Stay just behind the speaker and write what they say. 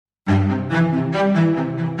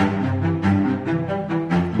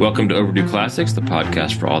Welcome to Overdue Classics, the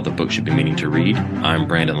podcast for all the books you've been meaning to read. I'm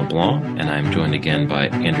Brandon LeBlanc, and I'm joined again by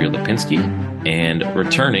Andrea Lipinski. And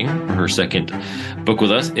returning her second book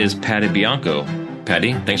with us is Patty Bianco.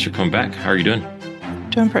 Patty, thanks for coming back. How are you doing?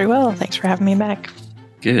 Doing pretty well. Thanks for having me back.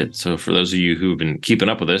 Good. So for those of you who've been keeping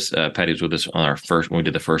up with us, Patty was with us on when we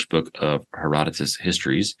did the first book of Herodotus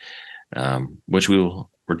Histories, which we will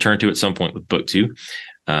return to at some point with book 2.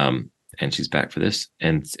 And she's back for this.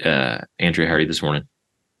 And Andrea, how are you this morning?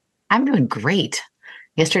 I'm doing great.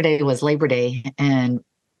 Yesterday was Labor Day, and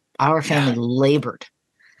our family labored.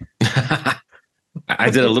 I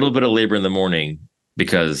did a little bit of labor in the morning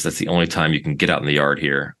because that's the only time you can get out in the yard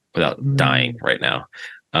here without dying right now,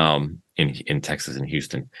 in Texas and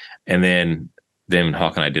Houston. And then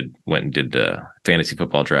Hawk and I went and did fantasy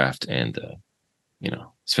football draft, and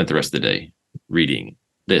spent the rest of the day reading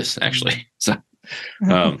this actually. So,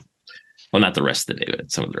 well, not the rest of the day, but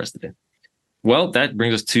some of the rest of the day. Well, that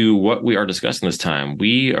brings us to what we are discussing this time.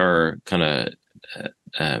 We are kind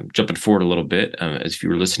of jumping forward a little bit. As if you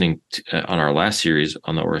were listening on our last series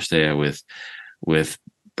on the Oresteia with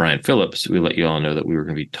Brian Phillips, we let you all know that we were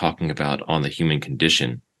going to be talking about On the Human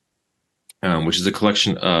Condition, which is a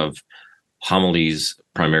collection of homilies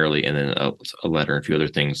primarily, and then a letter and a few other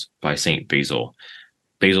things by St. Basil.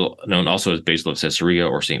 Basil, known also as Basil of Caesarea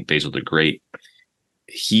or St. Basil the Great.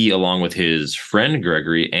 He, along with his friend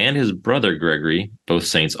Gregory and his brother Gregory, both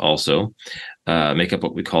saints also, make up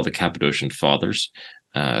what we call the Cappadocian Fathers.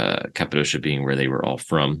 Cappadocia being where they were all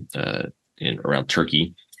from, around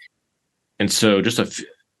Turkey. And so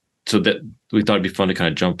so that we thought it'd be fun to kind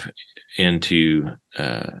of jump into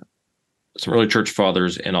some early church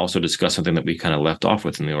fathers and also discuss something that we kind of left off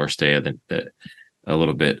with in the Oresteia that a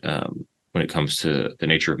little bit when it comes to the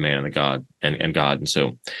nature of man and the God and God. And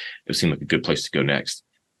so it seemed like a good place to go next.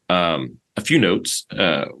 A few notes.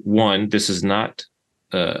 One, this is not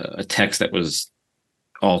a text that was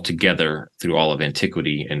all together through all of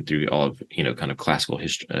antiquity and through all of, kind of classical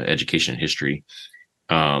history, education and history.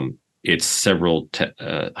 It's several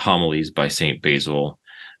homilies by St. Basil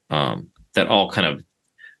that all kind of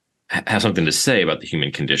have something to say about the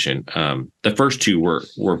human condition. The first two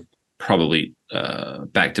were probably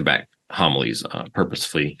back-to-back homilies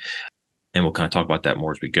purposefully, and we'll kind of talk about that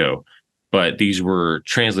more as we go. But these were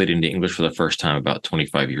translated into English for the first time about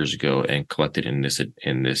 25 years ago and collected in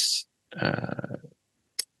this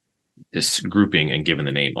grouping and given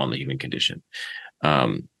the name On the Human Condition.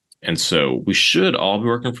 And so we should all be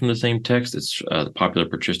working from the same text. It's the popular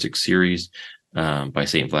patristic series by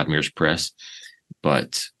St. Vladimir's Press.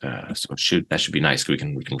 But so that should be nice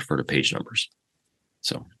because we can refer to page numbers.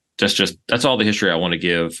 So that's all the history I want to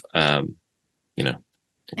give.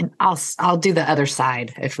 And I'll do the other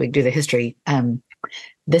side if we do the history.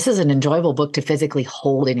 This is an enjoyable book to physically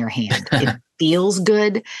hold in your hand. It feels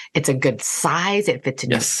good. It's a good size. It fits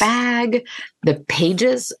in your bag. The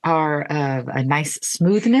pages are a nice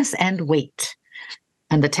smoothness and weight.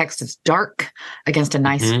 And the text is dark against a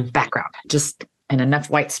nice background. Just in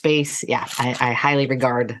enough white space. Yeah, I highly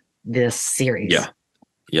regard this series.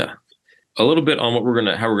 Yeah. A little bit on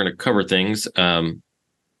how we're gonna cover things.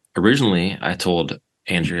 Originally, I told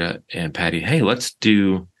Andrea and Patty, hey, let's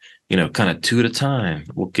do, kind of 2 at a time.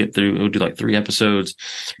 We'll do like 3 episodes.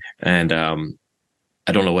 And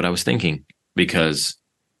I don't know what I was thinking because,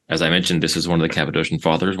 as I mentioned, this is one of the Cappadocian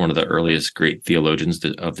Fathers, one of the earliest great theologians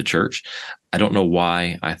of the church. I don't know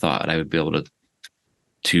why I thought I would be able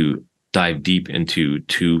to dive deep into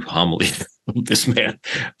 2 homilies of this man,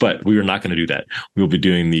 but we are not going to do that. We'll be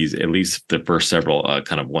doing these, at least the first several,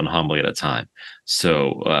 kind of 1 homily at a time.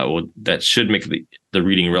 So that should make the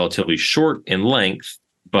reading relatively short in length,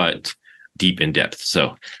 but deep in depth.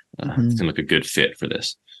 So it seemed like a good fit for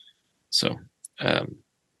this. So I'll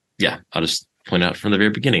just point out from the very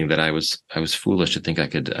beginning that I was foolish to think I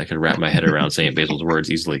could wrap my head around St. Basil's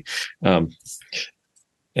words easily. And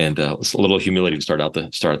it's a little humility to start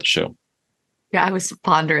the show. Yeah, I was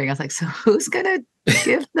pondering. I was like, so who's going to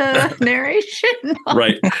give the narration?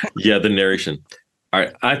 Right. Yeah, the narration. All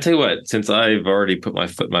right. I tell you what, since I've already put my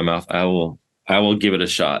foot in my mouth, I will give it a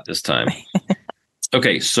shot this time.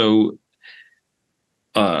 Okay. So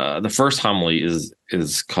the first homily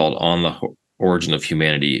is called On the Origin of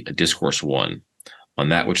Humanity, Discourse 1, on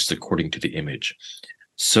that which is according to the image.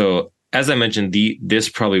 So as I mentioned, this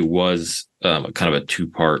probably was kind of a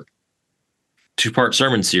two-part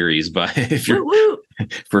sermon series if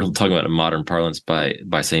we're talking about a modern parlance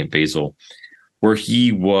by St. Basil, where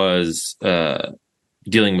he was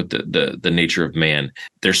dealing with the nature of man.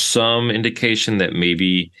 There's some indication that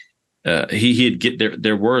maybe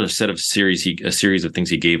there were a series of things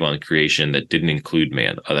he gave on creation that didn't include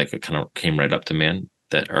man, like it kind of came right up to man.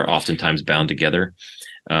 are oftentimes bound together.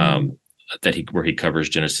 Where he covers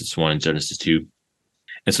Genesis 1 and Genesis 2.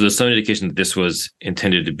 And so there's some indication that this was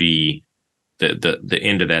intended to be the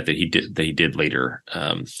end of that he did later.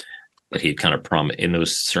 That he had kind of in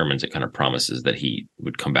those sermons, it kind of promises that he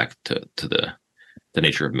would come back to the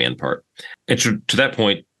nature of man part. And to that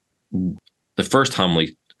point, the first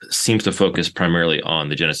homily seems to focus primarily on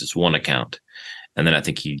the Genesis 1 account. And then I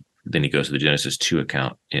think he goes to the Genesis 2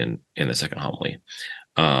 account in the second homily.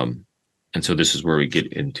 And so this is where we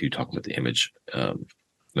get into talking about the image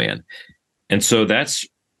man. And so that's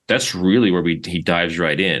really where he dives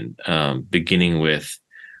right in, beginning with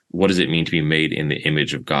what does it mean to be made in the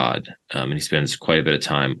image of God? And he spends quite a bit of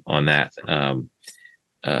time on that,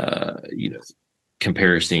 somewhat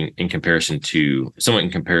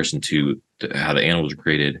in comparison to how the animals were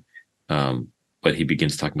created. But he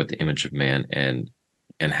begins talking about the image of man and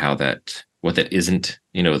how what that isn't,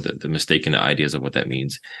 the mistaken ideas of what that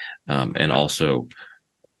means, and also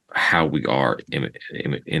how we are in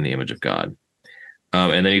the image of God.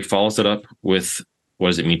 And then he follows it up with what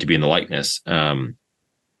does it mean to be in the likeness,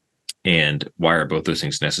 and why are both those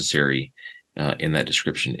things necessary in that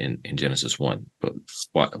description in Genesis 1? But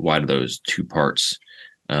why do those two parts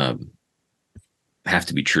have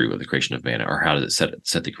to be true of the creation of man, or how does it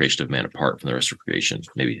set the creation of man apart from the rest of creation?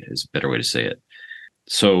 Maybe is a better way to say it.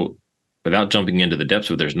 So, without jumping into the depths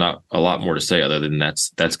of it, there's not a lot more to say other than that's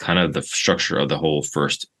kind of the structure of the whole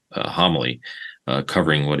first homily,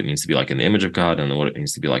 covering what it means to be like in the image of God and then what it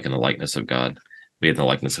means to be like in the likeness of God, made in the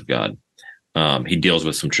likeness of God. He deals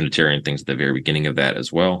with some Trinitarian things at the very beginning of that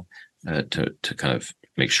as well, to kind of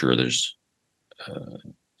make sure there's.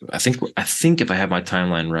 I think if I have my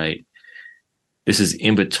timeline right, this is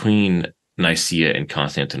in between Nicaea and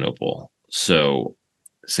Constantinople. So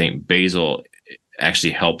Saint Basil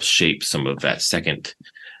actually helps shape some of that second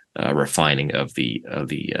refining of the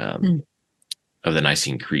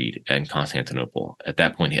Nicene Creed in Constantinople. At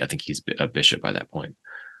that point, I think he's a bishop by that point.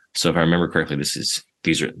 So if I remember correctly,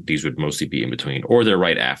 these would mostly be in between, or they're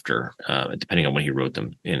right after, depending on when he wrote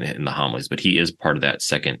them in the homilies. But he is part of that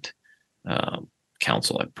second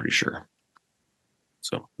council, I'm pretty sure.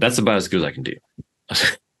 So that's about as good as I can do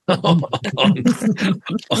on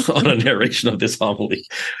a narration of this homily.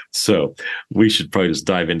 So we should probably just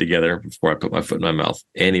dive in together before I put my foot in my mouth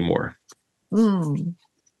anymore. Okay,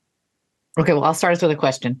 well, I'll start us with a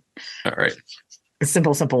question. All right.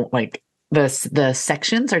 Simple. Like the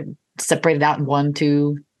sections are separated out in 1,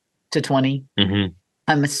 2 to 20. Mm-hmm.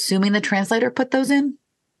 I'm assuming the translator put those in.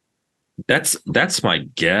 That's my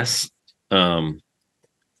guess.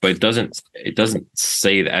 But it doesn't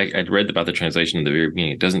say that. I read about the translation in the very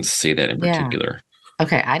beginning. It doesn't say that in particular.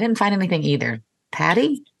 Okay, I didn't find anything either.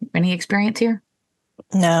 Patty, any experience here?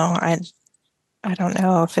 No, I don't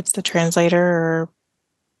know if it's the translator, or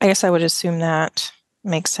I guess I would assume that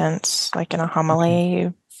makes sense. Like in a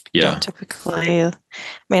homily, you don't typically. I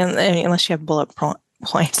mean, unless you have bullet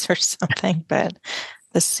points or something. But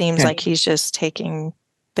this seems like he's just taking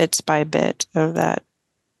bits by bit of that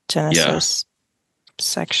Genesis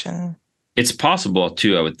section. It's possible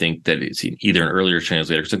too, I would think, that it's either an earlier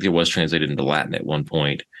translator, because I think it was translated into Latin at one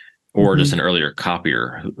point, or just an earlier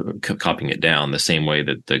copier copying it down the same way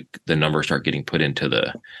that the numbers start getting put into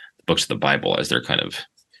the books of the Bible as they're kind of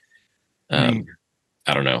I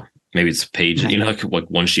don't know, maybe it's a page, like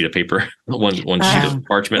one sheet of paper, one sheet of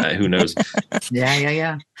parchment, who knows.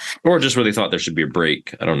 Yeah Or just where they thought there should be a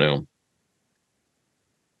break, I don't know.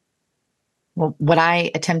 Well, what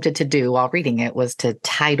I attempted to do while reading it was to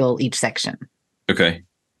title each section. Okay.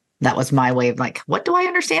 That was my way of like, what do I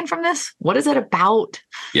understand from this? What is it about?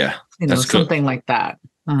 Yeah. That's something like that.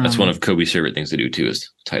 That's one of Kobe's favorite things to do too,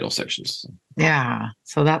 is title sections. Yeah.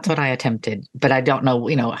 So that's what I attempted. But I don't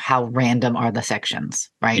know, how random are the sections,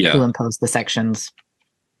 right? Yeah. Who imposed the sections,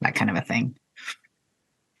 that kind of a thing.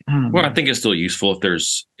 Well, I think it's still useful if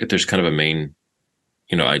there's kind of a main,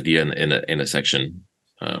 idea in a section.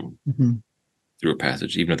 Through a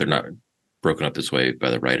passage, even if they're not broken up this way by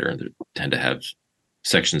the writer, they tend to have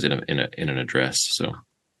sections in an address. So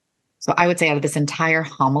I would say out of this entire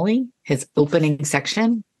homily, his opening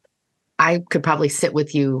section, I could probably sit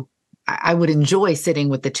with you. I would enjoy sitting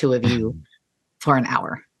with the two of you for an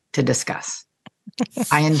hour to discuss.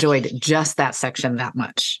 I enjoyed just that section that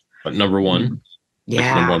much. But number one,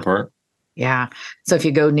 number one part. Yeah. So if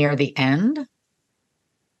you go near the end,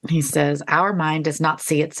 he says, our mind does not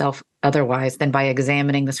see itself otherwise than by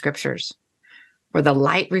examining the scriptures, where the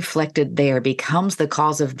light reflected there becomes the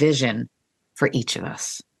cause of vision for each of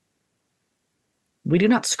us. We do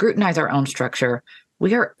not scrutinize our own structure.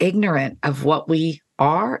 We are ignorant of what we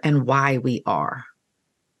are and why we are.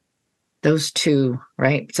 those two,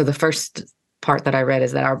 right? So the first part that I read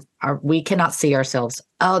is that we cannot see ourselves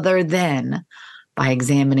other than by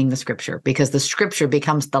examining the scripture, because the scripture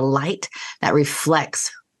becomes the light that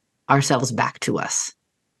reflects ourselves back to us,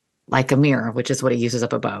 like a mirror, which is what he uses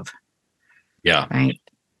up above. Yeah. Right.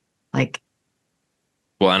 Like,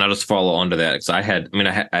 well, and I'll just follow on to that because I had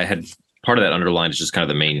part of that underlined is just kind of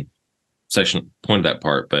the main section point of that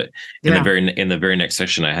part, but in the very next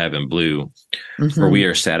section I have in blue, for we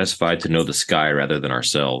are satisfied to know the sky rather than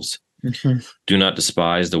ourselves. Do not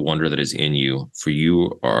despise the wonder that is in you, for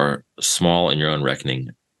you are small in your own reckoning,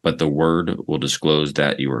 but the word will disclose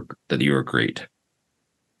that you are great.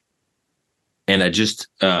 And I just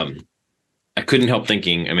I couldn't help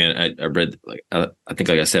thinking. I mean, I read, like I think,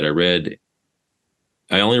 like I said,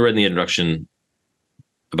 I only read in the introduction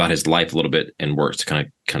about his life a little bit and works to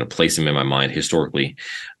kind of place him in my mind historically.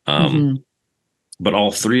 But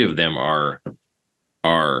all three of them are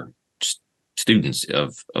students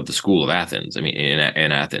of the school of Athens. I mean,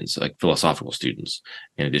 in Athens, like philosophical students,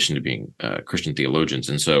 in addition to being Christian theologians.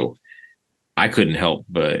 And so I couldn't help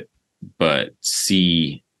but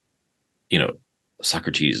see,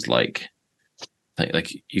 Socrates like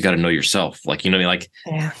you got to know yourself, like, you know what I mean? Like,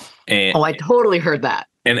 yeah. And, I totally heard that.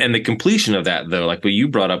 And the completion of that, though, like what you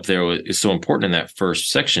brought up there is so important in that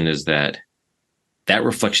first section, is that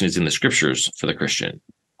reflection is in the scriptures for the Christian,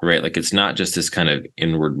 right? Like, it's not just this kind of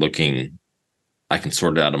inward looking, I can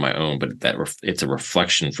sort it out on my own, but it's a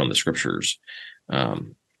reflection from the scriptures,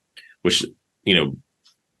 which,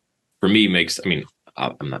 for me makes, I mean,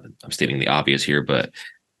 I'm stating the obvious here, but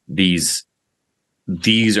these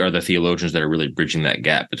are the theologians that are really bridging that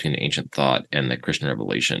gap between the ancient thought and the Christian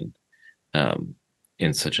revelation,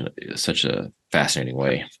 in such a fascinating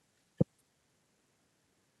way.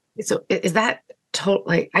 So is that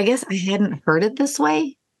totally, I guess I hadn't heard it this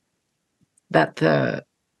way, that the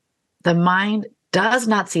mind does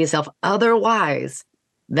not see itself otherwise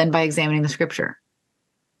than by examining the scripture.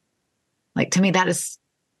 Like, to me,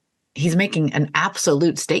 he's making an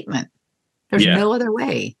absolute statement. There's no other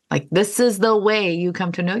way. Like, this is the way you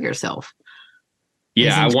come to know yourself.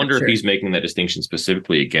 Yeah, I wonder if he's making that distinction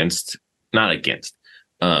specifically not against,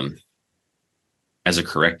 as a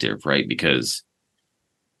corrective, right? Because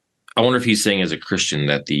I wonder if he's saying as a Christian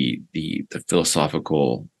that the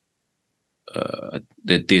philosophical,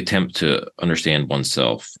 the attempt to understand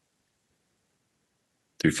oneself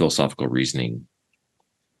through philosophical reasoning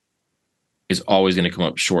is always going to come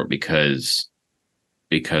up short because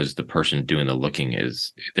the person doing the looking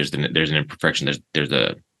there's an imperfection.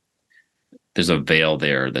 There's a veil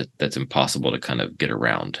there that's impossible to kind of get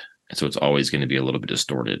around. And so it's always going to be a little bit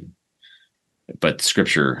distorted, but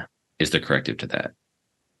scripture is the corrective to that.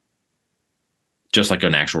 Just like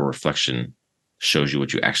an actual reflection shows you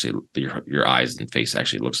what you actually, your eyes and face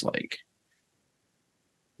actually looks like.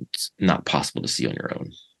 It's not possible to see on your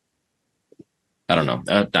own. I don't know.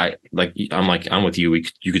 I'm with you.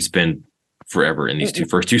 You could spend forever in these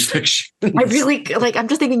first two sections. I really I'm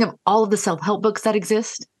just thinking of all of the self-help books that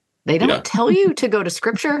exist. They don't tell you to go to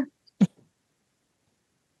scripture.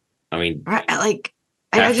 I mean, right? Like,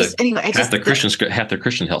 half the Christian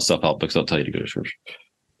self-help books don't tell you to go to scripture.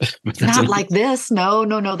 Not like this. No.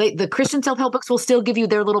 The Christian self-help books will still give you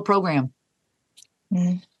their little program.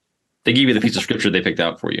 They give you the piece of scripture they picked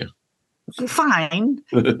out for you. Fine.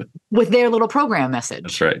 With their little program message.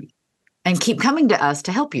 That's right. And keep coming to us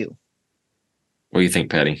to help you. What do you think,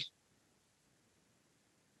 Patty?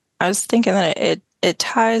 I was thinking that it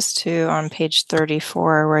ties to on page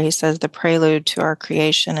 34 where he says the prelude to our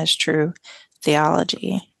creation is true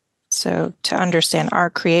theology. So to understand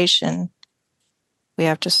our creation, we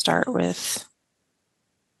have to start with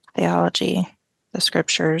theology, the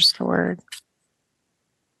scriptures, the word.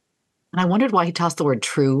 And I wondered why he tossed the word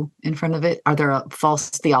true in front of it. Are there false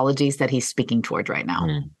theologies that he's speaking toward right now?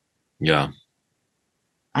 Yeah.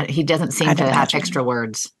 He doesn't seem to have extra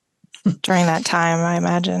words. During that time, I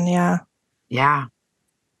imagine, yeah. Yeah.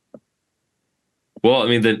 Well, I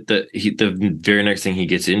mean, the very next thing he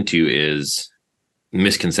gets into is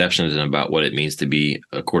misconceptions about what it means to be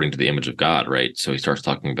according to the image of God, right? So he starts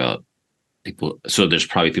talking about people. So there's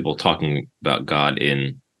probably people talking about God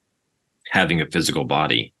in having a physical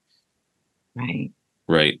body. Right.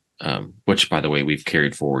 Right. Which, by the way, we've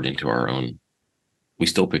carried forward into our own. We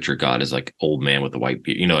still picture God as like old man with a white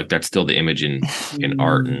beard. Like that's still the image in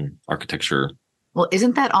art and architecture. Well,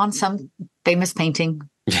 isn't that on some famous painting?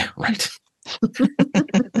 Yeah, right.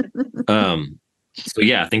 So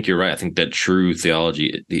yeah, I think you're right. I think that true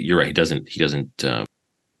theology, you're right. He doesn't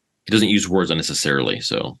use words unnecessarily.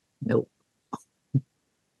 So nope.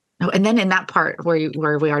 Oh, and then in that part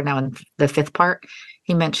where we are now in the fifth part,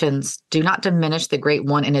 he mentions, "Do not diminish the great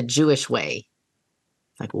one in a Jewish way."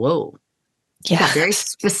 Like, whoa, Yeah, very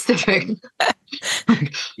specific.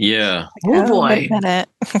 Yeah. Oh boy, wait a minute.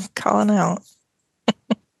 Calling out.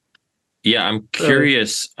 Yeah, I'm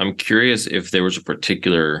curious. I'm curious if there was a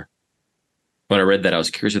particular. When I read that, I was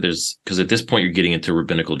curious if there's, because at this point you're getting into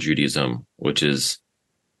rabbinical Judaism, which is,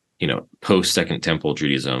 post Second Temple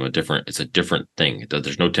Judaism. It's a different thing.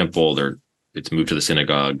 There's no temple. It's moved to the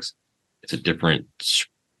synagogues. It's a different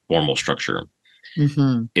formal structure.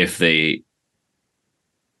 Mm-hmm. If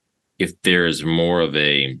there's more of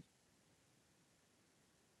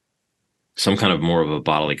some kind of more of a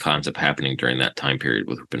bodily concept happening during that time period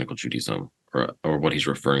with rabbinical Judaism, or what he's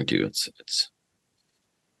referring to, it's.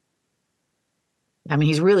 I mean,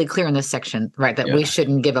 he's really clear in this section, right? That we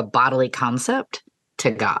shouldn't give a bodily concept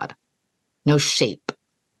to God, no shape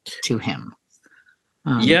to him.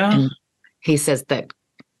 And he says that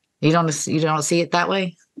you don't see it that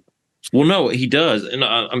way. Well, no, he does, and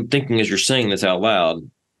I'm thinking as you're saying this out loud,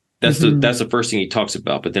 that's the first thing he talks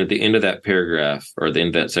about. But then at the end of that paragraph, or the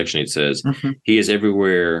end of that section, it says, "He is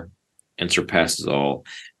everywhere and surpasses all,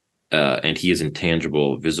 and he is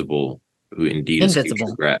intangible, visible." Who indeed escapes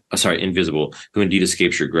your invisible, who indeed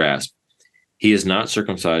escapes your grasp. He is not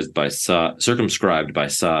circumscribed by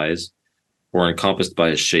size, or encompassed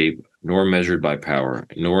by his shape, nor measured by power,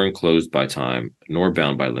 nor enclosed by time, nor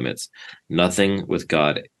bound by limits. Nothing with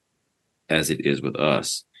God as it is with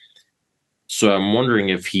us. So I'm wondering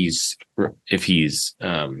if he's I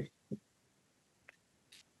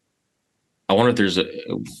wonder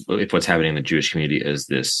if what's happening in the Jewish community is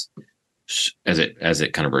this, as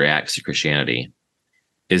it kind of reacts to Christianity,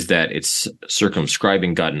 is that it's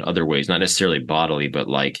circumscribing God in other ways, not necessarily bodily, but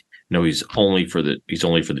like, no, he's only for the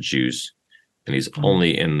Jews, and he's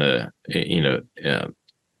only in the,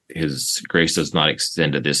 his grace does not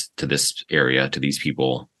extend to this area, to these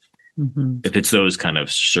people. If it's those kind of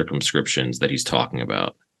circumscriptions that he's talking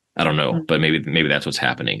about, I don't know, but maybe that's what's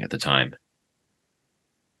happening at the time,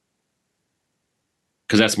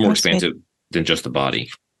 because that's more expansive than just the body.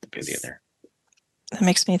 That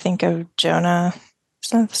makes me think of Jonah.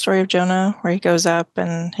 Isn't that the story of Jonah, where he goes up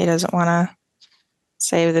and he doesn't want to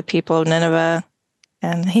save the people of Nineveh,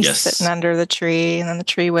 and he's sitting under the tree, and then the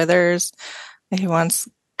tree withers, and he wants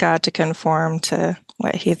God to conform to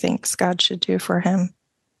what he thinks God should do for him.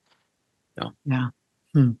 Yeah.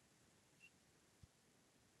 I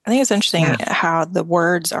think it's interesting how the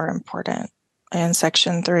words are important. In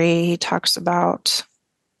section 3, he talks about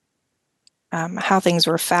how things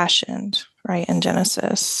were fashioned, right, in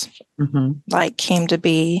Genesis. Light came to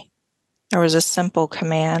be. There was a simple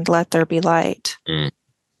command, "Let there be light."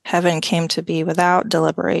 Heaven came to be without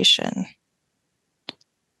deliberation.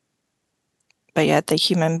 But yet the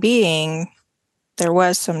human being, there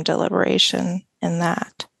was some deliberation in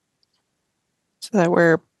that. So that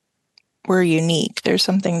we're unique. There's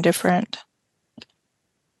something different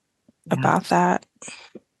about that.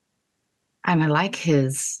 And I like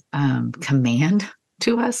his command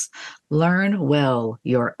to us: learn well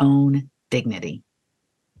your own dignity.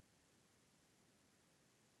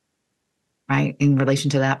 Right? In relation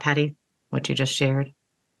to that, Patty, what you just shared.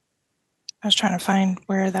 I was trying to find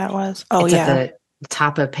where that was. Oh, it's yeah. At the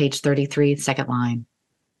top of page 33, second line.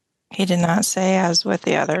 He did not say, as with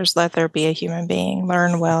the others, let there be a human being.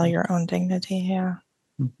 Learn well your own dignity. Yeah.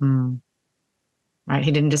 Right?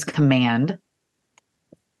 He didn't just command,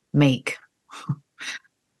 make.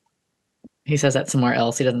 He says that somewhere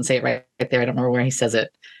else. He doesn't say it right there. I don't remember where he says it,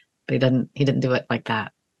 but he didn't do it like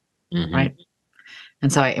that. Right?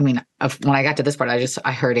 And so, when I got to this part,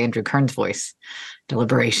 I heard Andrew Kern's voice,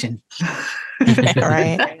 deliberation.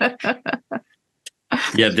 Right.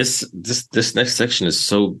 Yeah. This next section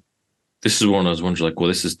is this is one of those ones you're like, well,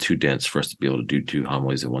 this is too dense for us to be able to do 2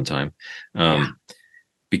 homilies at one time.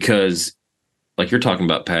 Because like you're talking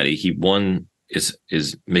about, Patty, he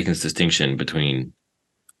is making this distinction between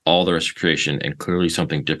all the rest of creation, and clearly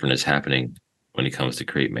something different is happening when he comes to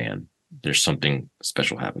create man. There's something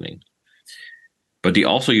special happening. But he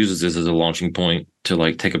also uses this as a launching point to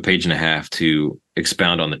like take a page and a half to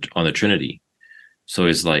expound on the Trinity. So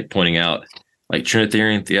he's like pointing out, like,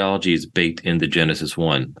 Trinitarian theology is baked into Genesis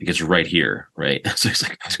 1. Like, it's right here, right? So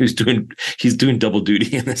he's doing double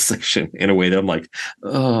duty in this section in a way that I'm like,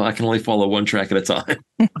 oh, I can only follow one track at a time.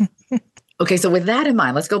 Okay, so with that in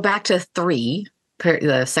mind, let's go back to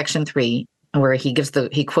section 3, where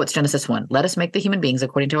he quotes Genesis 1. Let us make the human beings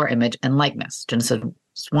according to our image and likeness. Genesis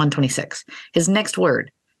 1:26. His next word: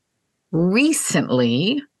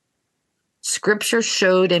 recently, Scripture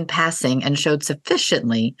showed in passing and showed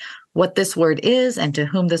sufficiently what this word is and to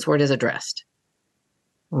whom this word is addressed.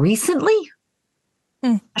 Recently?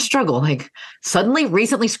 I struggle. Like, suddenly,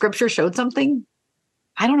 recently, Scripture showed something?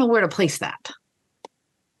 I don't know where to place that.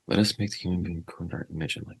 Let us make the human being according to our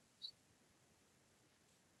image and likeness.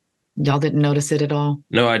 Y'all didn't notice it at all?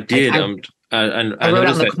 No, I did. I wrote on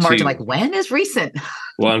the margin, like, when is recent?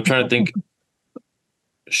 Well, I'm trying to think.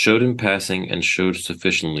 Showed in passing and showed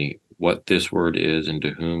sufficiently what this word is and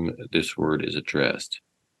to whom this word is addressed.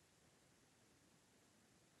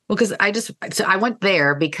 Well, because I went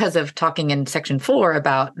there because of talking in section 4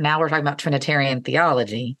 about, now we're talking about Trinitarian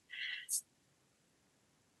theology.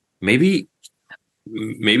 Maybe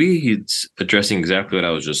he's addressing exactly what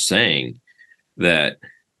I was just saying, that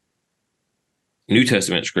New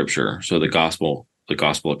Testament scripture, so the gospel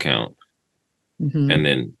account, and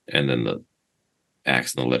then the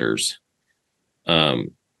Acts and the letters,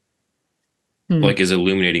 like, is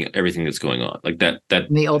illuminating everything that's going on, like that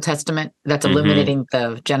in the Old Testament, that's illuminating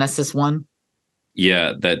the Genesis 1.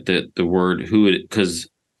 Yeah, that the word because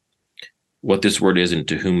what this word is and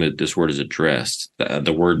to whom this word is addressed,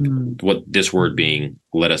 the word, what this word being,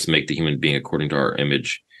 let us make the human being according to our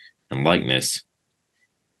image and likeness.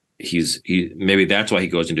 Maybe that's why he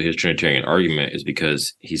goes into his Trinitarian argument, is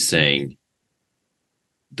because he's saying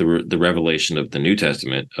the revelation of the New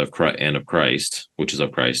Testament of Christ and of Christ, which is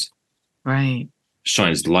of Christ, right,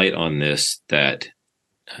 shines light on this, that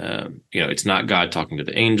it's not God talking to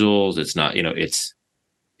the angels, it's not, it's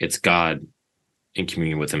God in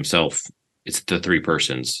communion with himself. It's the three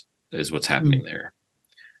persons is what's happening there.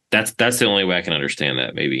 That's the only way I can understand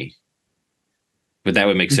that, maybe. But that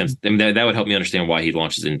would make sense. I mean, that would help me understand why he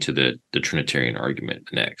launches into the Trinitarian argument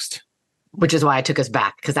next. Which is why I took us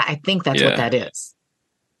back, because I think that's what that is.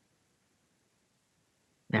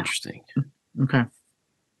 Yeah. Interesting. Okay.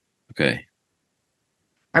 All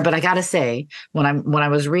right, but I gotta say, when I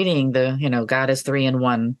was reading the God is 3 in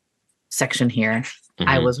 1 section here,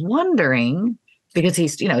 I was wondering, because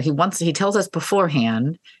he tells us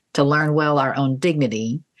beforehand to learn well our own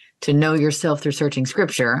dignity, to know yourself through searching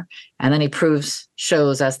Scripture, and then he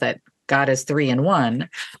shows us that God is 3 in 1.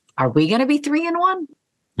 Are we going to be 3 in 1?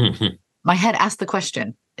 My head asked the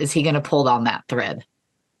question: is he going to pull on that thread?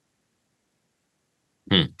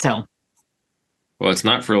 So, well, it's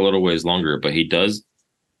not for a little ways longer, but he does.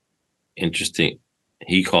 Interesting.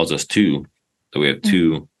 He calls us 2, so we have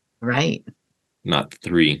 2, right? Not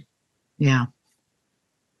 3. Yeah.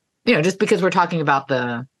 Just because we're talking about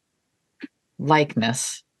the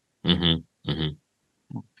likeness.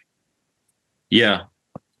 Yeah.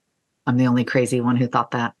 I'm the only crazy one who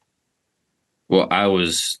thought that. Well, I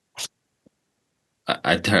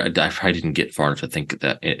probably didn't get far enough to think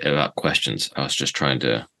about questions. I was just trying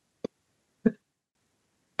to.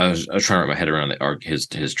 I was trying to wrap my head around his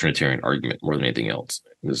Trinitarian argument more than anything else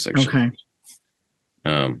in this section. Okay.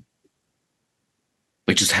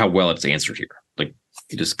 Like, just how well it's answered here. Like,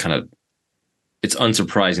 he just kind of. It's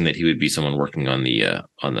unsurprising that he would be someone working on the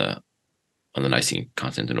Nicene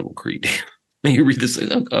Constantinople Creed. And you read this,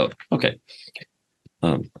 oh, okay.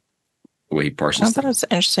 The way he parses. I thought it was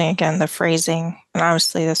interesting, again, the phrasing. And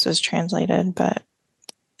obviously this was translated, but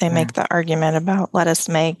they make the argument about let us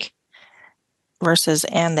make versus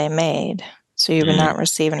and they made. So you would not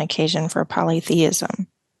receive an occasion for polytheism.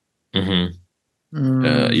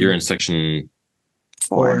 You're in section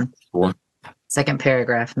 4. Second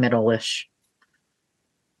paragraph, middle-ish.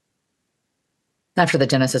 After the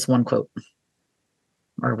Genesis 1 quote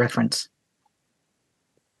or reference.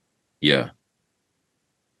 Yeah.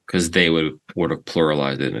 Because they would have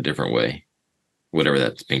pluralized it in a different way, whatever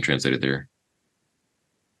that's being translated there.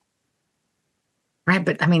 Right,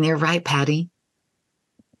 but I mean, you're right, Patty.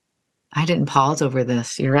 I didn't pause over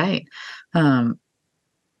this. You're right.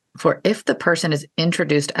 For if the person is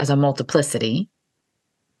introduced as a multiplicity,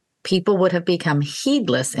 people would have become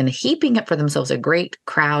heedless in heaping up for themselves a great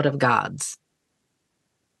crowd of gods.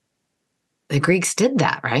 The Greeks did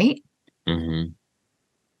that, right? Okay.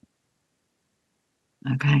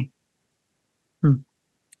 And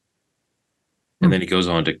then he goes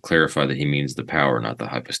on to clarify that he means the power, not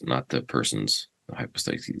the persons, the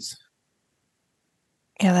hypostases.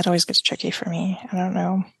 Yeah, that always gets tricky for me. I don't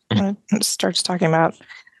know. When it starts talking about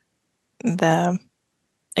the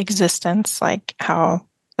existence, like how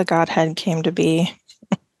the Godhead came to be.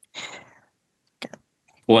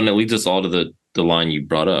 Well, and it leads us all to the line you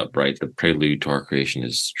brought up, right? The prelude to our creation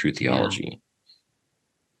is true theology.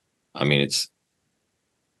 Yeah. I mean,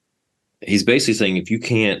 he's basically saying, if you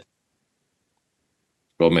can't,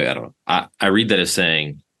 well, maybe, I don't know. I read that as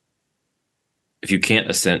saying, if you can't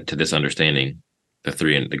assent to this understanding,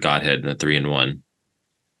 the Godhead and the 3 in 1,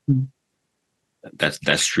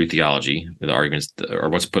 that's true theology, the arguments or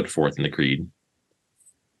what's put forth in the creed,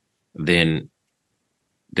 then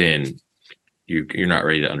you're not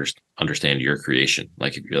ready to understand your creation.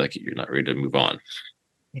 Like if you're not ready to move on.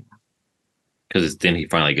 Because then he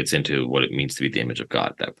finally gets into what it means to be the image of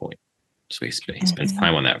God at that point. So he spends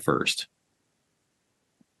time on that first.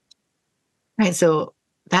 Right. So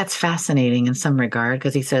that's fascinating in some regard,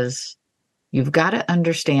 because he says you've got to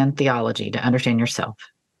understand theology to understand yourself.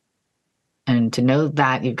 And to know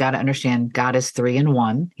that, you've got to understand God is 3 in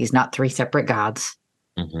 1. He's not 3 separate gods,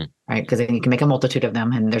 right? Because then you can make a multitude of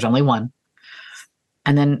them, and there's only one.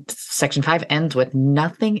 And then section 5 ends with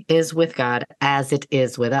nothing is with God as it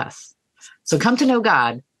is with us. So come to know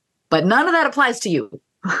God, but none of that applies to you.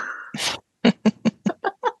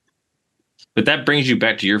 But that brings you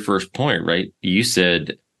back to your first point, right? You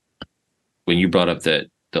said when you brought up that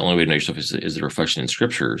the only way to know yourself is the reflection in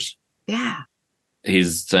scriptures. Yeah.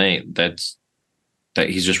 He's saying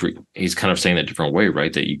he's kind of saying that different way,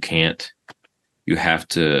 right? That you have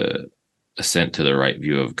to assent to the right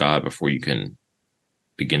view of God before you can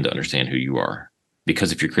begin to understand who you are.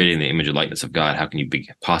 Because if you're creating the image and likeness of God, how can you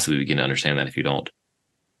possibly begin to understand that if you don't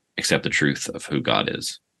accept the truth of who God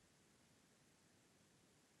is?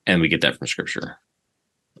 And we get that from scripture.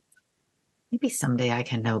 Maybe someday I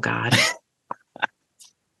can know God.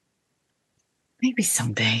 Maybe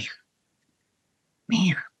someday.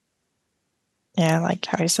 Man. Yeah, like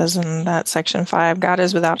how he says in that section 5, God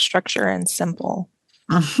is without structure and simple.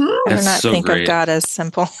 Mm-hmm. I do not think of God as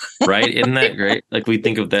simple. Right? Isn't that great? Like we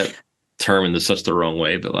think of that term in such the wrong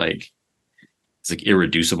way, but like it's like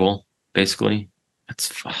irreducible, basically. I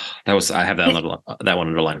have that one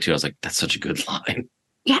underlined too. I was like, that's such a good line.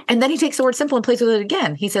 Yeah. And then he takes the word simple and plays with it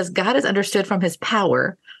again. He says, God is understood from his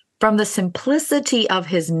power, from the simplicity of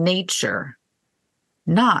his nature,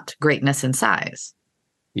 not greatness and size.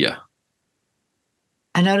 Yeah.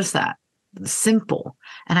 I noticed that. Simple.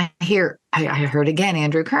 And I heard again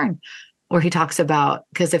Andrew Kern, where he talks about,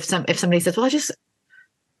 because if somebody says, well, I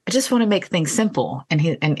just want to make things simple,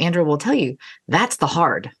 and Andrew will tell you that's the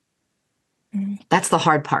hard. That's the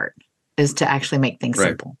hard part, is to actually make things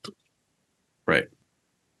simple. Right.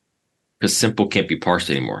 Because simple can't be parsed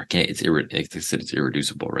anymore. It's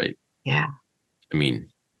irreducible, right? Yeah. I mean,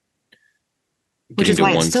 which is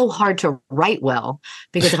why it's so hard to write well,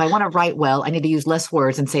 because if I want to write well, I need to use less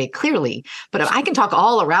words and say it clearly. But if I can talk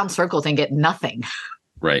all around circles and get nothing,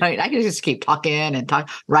 right? I can just keep talking and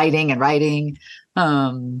writing.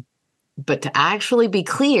 But to actually be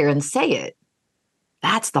clear and say it,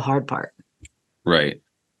 that's the hard part. Right.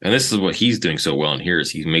 And this is what he's doing so well in here is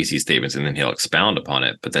he makes these statements and then he'll expound upon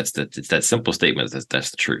it. But it's that simple statement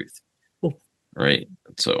that's the truth. Ooh. Right.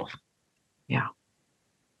 So. Yeah.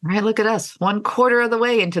 All right, look at us, 1/4 of the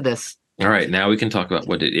way into this. All right, now we can talk about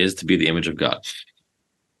what it is to be the image of God.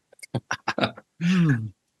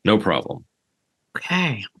 No problem.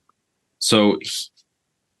 Okay. So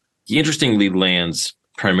he interestingly lands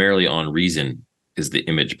primarily on reason is the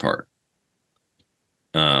image part.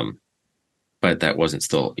 But that wasn't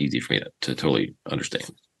still easy for me to totally understand.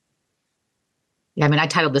 Yeah, I mean, I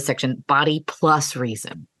titled this section Body Plus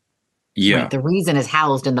Reason. Yeah. Right? The reason is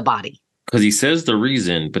housed in the body. Because he says the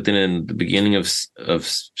reason, but then in the beginning of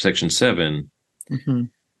section 7,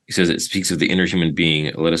 he says it speaks of the inner human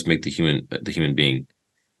being. Let us make the human being.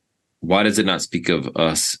 Why does it not speak of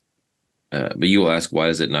us? But you will ask, why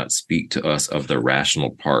does it not speak to us of the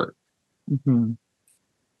rational part?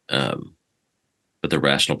 But the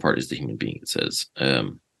rational part is the human being. It says, I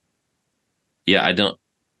don't.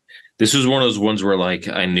 This was one of those ones where, like,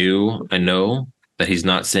 I know that he's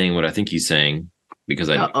not saying what I think he's saying. Because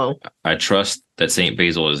I trust that Saint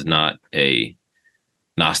Basil is not a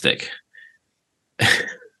Gnostic,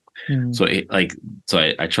 so I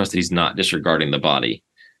trust that he's not disregarding the body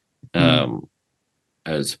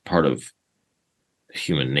as part of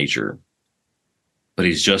human nature, but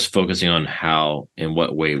he's just focusing on how, in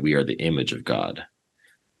what way we are the image of God.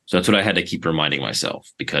 So that's what I had to keep reminding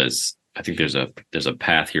myself, because I think there's a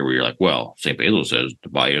path here where you're like, well, Saint Basil says the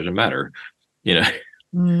body doesn't matter, you know.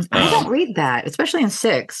 I don't read that, especially in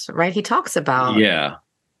 6, right? He talks about. Yeah.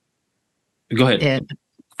 Go ahead.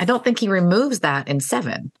 I don't think he removes that in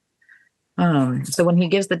 7. So when he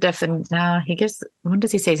gives the when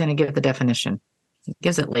does he say he's going to give the definition? He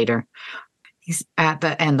gives it later. He's at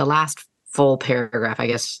the end, the last full paragraph, I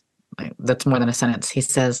guess that's more than a sentence. He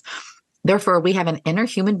says, therefore, we have an inner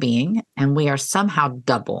human being and we are somehow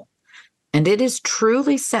double. And it is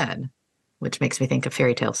truly said, which makes me think of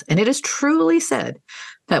fairy tales. And it is truly said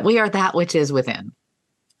that we are that which is within.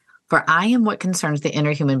 For I am what concerns the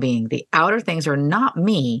inner human being. The outer things are not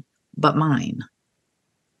me, but mine.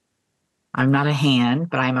 I'm not a hand,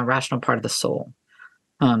 but I'm a rational part of the soul.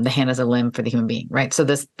 The hand is a limb for the human being, right? So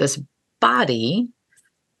this body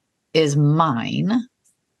is mine,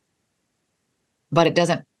 but it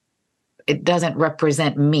doesn't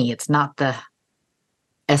represent me. It's not the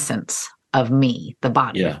essence of me, the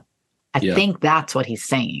body. Yeah. I think that's what he's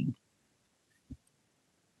saying.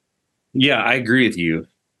 Yeah, I agree with you.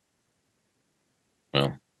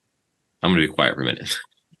 Well, I'm going to be quiet for a minute.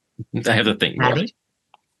 I have to think more.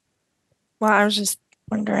 Well, I was just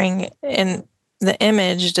wondering, in the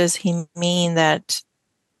image, does he mean that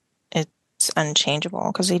it's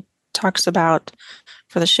unchangeable? Because he talks about,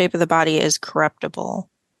 for the shape of the body is corruptible.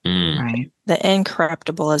 Right. The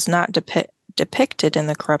incorruptible is not depicted in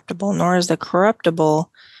the corruptible, nor is the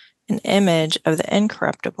corruptible an image of the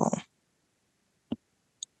incorruptible.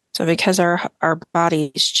 So because our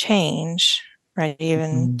bodies change, right?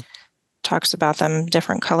 Even talks about them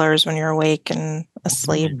different colors when you're awake and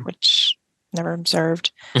asleep, which never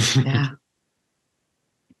observed. Yeah.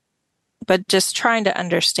 But just trying to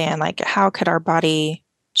understand, like, how could our body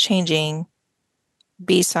changing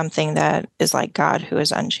be something that is like God, who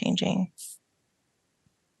is unchanging?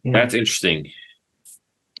 Yeah. That's interesting.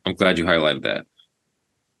 I'm glad you highlighted that,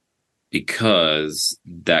 because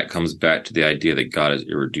that comes back to the idea that God is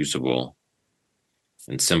irreducible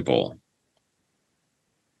and simple.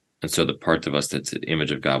 And so the part of us that's an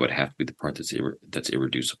image of God would have to be the part that's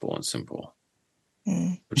irreducible and simple,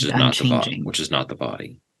 which is not the body. Which is not the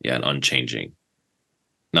body. Yeah, and unchanging,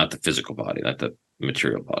 not the physical body, not the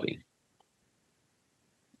material body.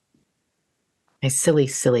 A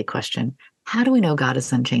silly question. How do we know God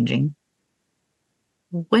is unchanging?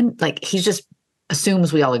 When, like, he just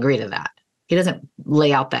assumes we all agree to that. He doesn't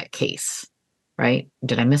lay out that case, right?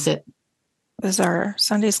 Did I miss it? It was our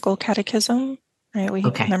Sunday school catechism, right? We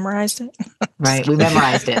memorized it. Right, we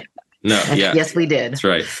memorized it. No, yeah. Yes, we did. That's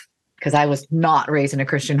right. Because I was not raised in a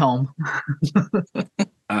Christian home.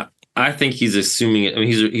 I think he's assuming it. I mean,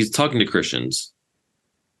 he's talking to Christians,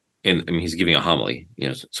 and I mean, he's giving a homily,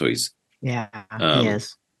 so he's he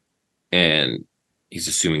is, and he's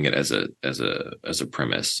assuming it as a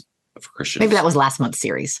premise of Christians. Maybe that was last month's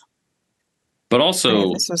series, but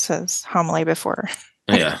also this was his homily before.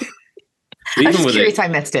 Yeah, I was just curious. I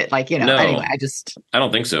missed it. No, anyway, I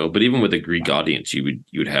don't think so. But even with a Greek audience, you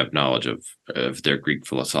would have knowledge of their Greek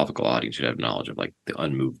philosophical audience. You'd have knowledge of like the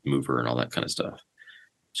unmoved mover and all that kind of stuff.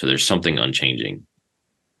 So there's something unchanging,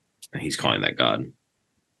 and he's calling that God,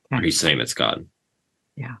 or he's saying that's God.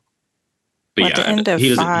 Yeah. But at the end of he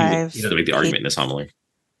doesn't 5, he doesn't make the argument in this homily.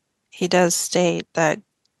 He does state that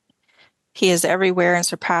he is everywhere and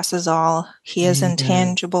surpasses all. He is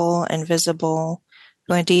intangible and visible,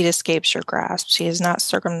 who indeed escapes your grasp. He is not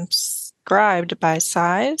circumscribed by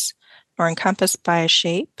size, nor encompassed by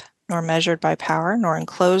shape, nor measured by power, nor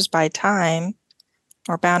enclosed by time,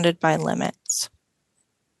 nor bounded by limits.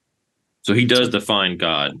 So he does define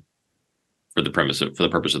God for the purpose of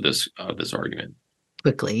this argument.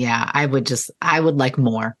 Quickly, yeah. I would like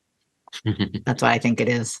more. That's what I think it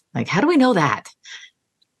is. Like, how do we know that?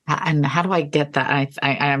 And how do I get that?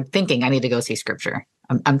 I'm thinking I need to go see scripture.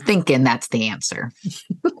 I'm thinking that's the answer.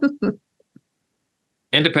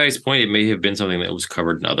 And to Patty's point, it may have been something that was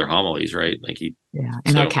covered in other homilies, right? Like in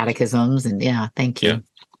our catechisms, and thank you.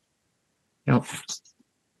 Yeah. Yep.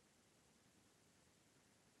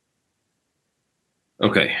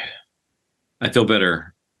 Okay, I feel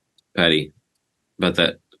better, Patty, about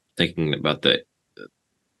that. Thinking about the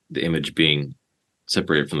image being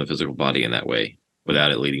separated from the physical body in that way,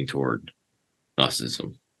 without it leading toward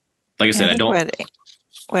Gnosticism. Like I said, I don't.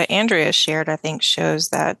 What Andrea shared, I think, shows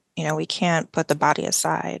that we can't put the body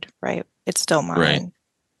aside, right? It's still mine,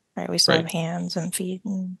 right? We still have hands and feet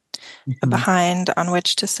and a behind on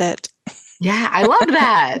which to sit. Yeah, I love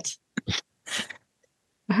that.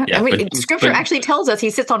 Yeah, scripture actually tells us he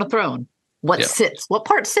sits on a throne. What sits? What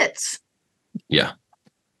part sits? Yeah,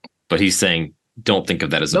 but he's saying, don't think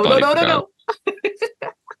of that as a body. No.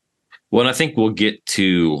 Well, and I think we'll get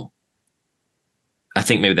to. I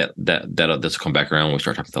think maybe that this will come back around when we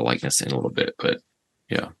start talking about the likeness in a little bit, but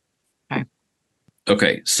yeah.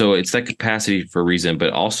 Okay, so it's that capacity for reason,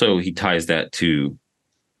 but also he ties that to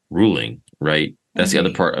ruling, right? That's the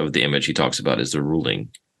other part of the image he talks about is the ruling,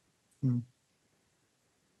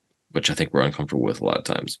 which I think we're uncomfortable with a lot of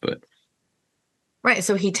times, but. Right,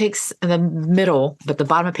 so he takes the middle, but the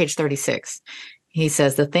bottom of page 36, he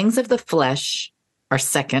says, the things of the flesh are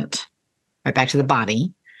second, right back to the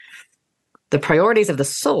body. The priorities of the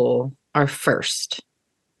soul are first.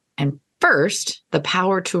 And first, the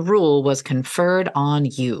power to rule was conferred on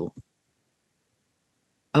you.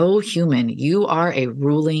 O human, you are a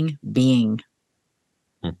ruling being.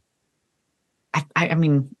 I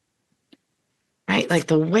mean, right? Like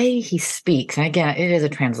the way he speaks, and again, it is a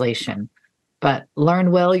translation, but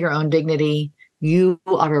learn well your own dignity. You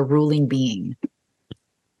are a ruling being.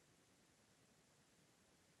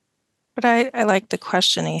 But I like the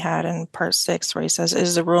question he had in part 6 where he says,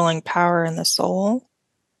 is the ruling power in the soul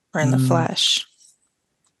or in the flesh?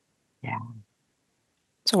 Yeah.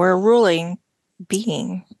 So we're a ruling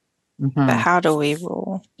being, but how do we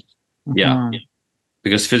rule? Yeah.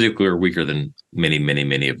 Because physically we're weaker than many, many,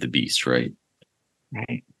 many of the beasts, right?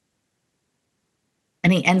 Right.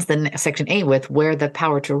 And he ends the section A with where the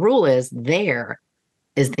power to rule is, there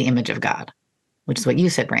is the image of God, which is what you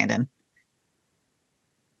said, Brandon.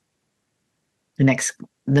 The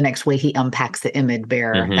next way he unpacks the image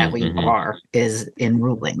bearer that we are is in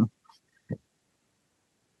ruling.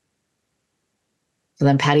 So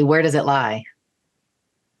then, Patty, where does it lie?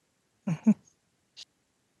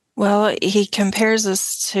 Well, he compares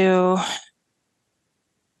us to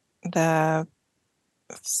the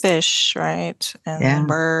fish, right? And the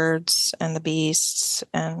birds and the beasts.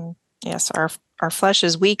 And yes, our flesh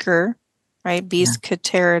is weaker, right? Beasts could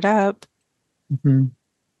tear it up.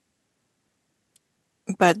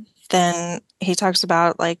 But then he talks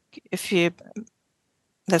about like the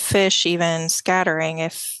fish even scattering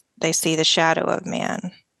if they see the shadow of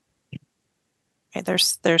man. Right?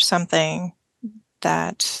 There's something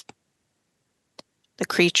that the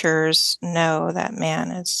creatures know that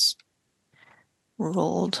man is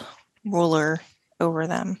ruler over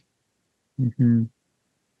them.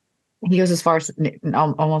 He goes as far as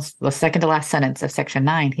almost the second to last sentence of section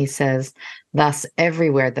 9. He says, thus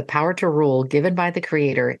everywhere the power to rule given by the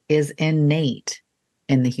Creator is innate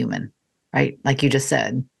in the human, right? Like you just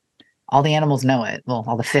said, all the animals know it. Well,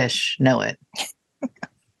 all the fish know it.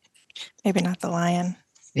 Maybe not the lion.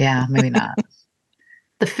 Yeah, maybe not.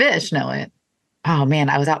 The fish know it. Oh man,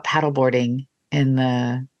 I was out paddleboarding in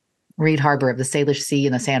the Reed Harbor of the Salish Sea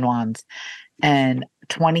in the San Juans, and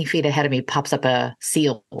 20 feet ahead of me pops up a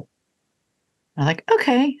seal. I'm like,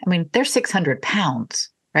 okay. I mean, they're 600 pounds,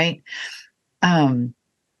 right? And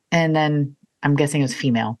then I'm guessing it was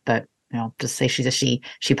female, but just say she's a she.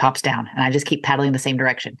 She pops down, and I just keep paddling the same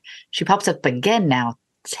direction. She pops up again now,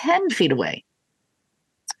 10 feet away.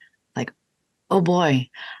 Like, oh boy,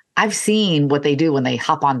 I've seen what they do when they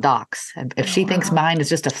hop on docks. If she thinks mine is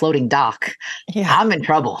just a floating dock, I'm in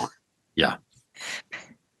trouble. Yeah.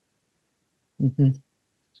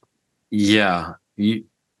 Yeah.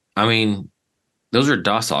 I mean, those are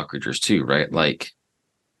docile creatures too, right? Like,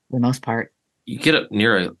 for the most part. You get up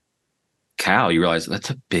near a cow, you realize that's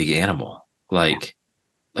a big animal. Like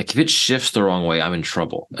if it shifts the wrong way, I'm in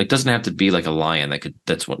trouble. It doesn't have to be like a lion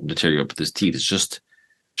that's what to tear you up with his teeth. It's just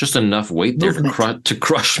enough weight there to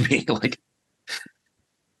crush me. Like,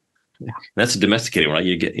 that's a domesticated one, right?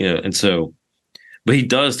 You get, and so, but he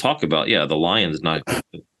does talk about, the lion's not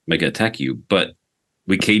going to attack you, but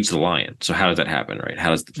we cage the lion. So how does that happen, right?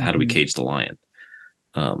 How do we cage the lion?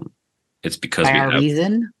 It's because by our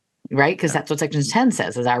reason, right? Because that's what section 10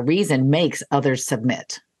 says, is our reason makes others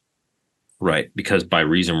submit. Right. Because by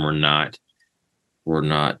reason, we're not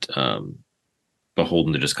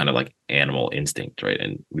beholden to just kind of like animal instinct, right?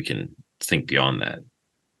 And we can think beyond that.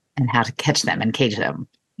 And how to catch them and cage them.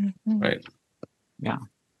 Right. Yeah.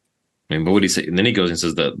 I mean, what would he say? And then he goes and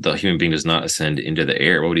says that the human being does not ascend into the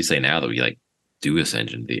air. What would he say now that we like do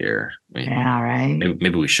ascend into the air? I mean, right. Maybe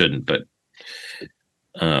we shouldn't, but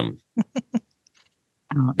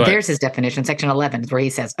there's his definition, section 11, where he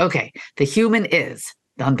says, okay, the human is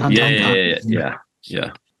dun, dun, dun, dun.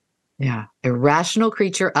 Yeah. A rational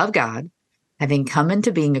creature of God, having come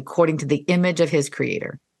into being according to the image of his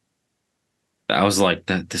creator. I was like,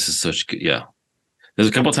 this is such good. Yeah. There's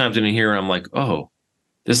a couple of times in here I'm like, oh,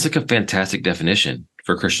 this is like a fantastic definition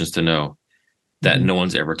for Christians to know that no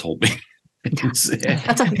one's ever told me.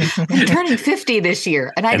 I'm turning 50 this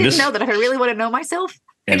year, and I didn't know that if I really want to know myself.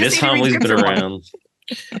 And this homily's been around.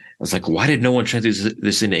 I was like, why did no one translate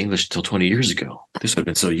this into English until 20 years ago? This would have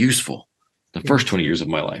been so useful. The first 20 years of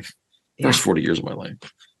my life, first 40 years of my life.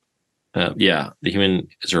 The human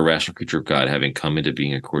is a rational creature of God, having come into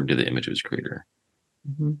being according to the image of his creator.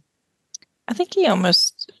 I think he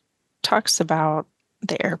almost talks about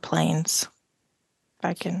the airplanes, if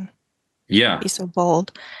I can be so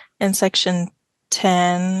bold. In section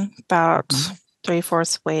 10, about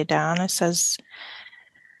 3/4 way down, it says,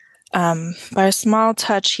 by a small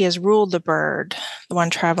touch, he has ruled the bird, the one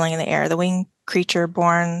traveling in the air, the winged creature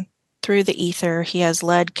born through the ether, he has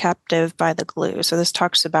led captive by the glue. So this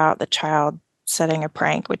talks about the child setting a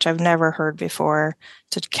prank, which I've never heard before,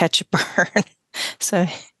 to catch a bird. So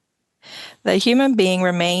The human being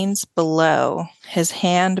remains below, his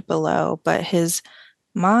hand below, but his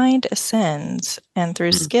mind ascends, and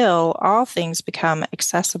through skill, all things become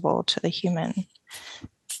accessible to the human.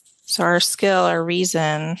 So our skill, our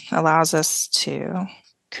reason allows us to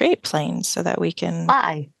create planes so that we can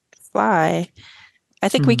fly. I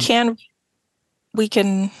think we can,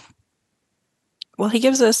 well, he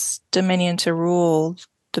gives us dominion to rule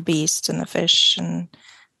the beast and the fish and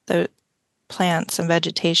the plants and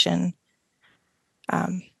vegetation.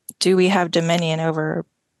 Do we have dominion over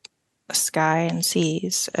sky and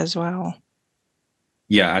seas as well?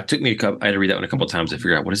 Yeah, it took me I had to read that one a couple of times to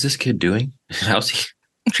figure out, what is this kid doing? How's he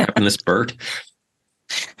trapping this bird?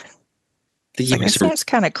 It seems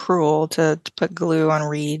kind of cruel to put glue on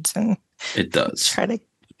reeds and it does try to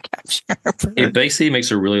capture a bird. It basically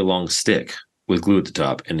makes a really long stick with glue at the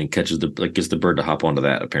top and then gets the bird to hop onto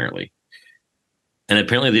that, apparently. And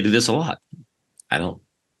apparently they do this a lot.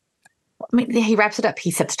 He wraps it up.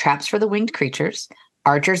 He sets traps for the winged creatures.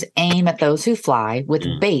 Archers aim at those who fly. With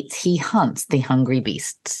baits, he hunts the hungry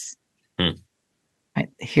beasts. Right.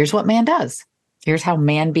 Here's what man does. Here's how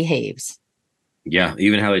man behaves. Yeah,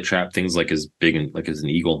 even how they trap things like as big and like as an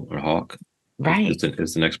eagle or a hawk. Right.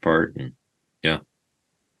 Is the next part. And yeah.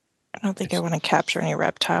 I don't think I want to capture any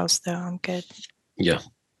reptiles, though. I'm good. Yeah.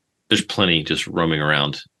 There's plenty just roaming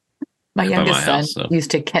around. My youngest son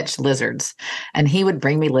used to catch lizards, and he would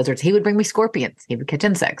bring me lizards. He would bring me scorpions. He would catch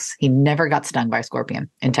insects. He never got stung by a scorpion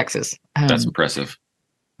in Texas. That's impressive.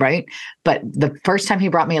 Right? But the first time he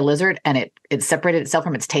brought me a lizard and it separated itself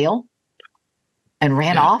from its tail and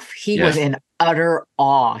ran off, he was in utter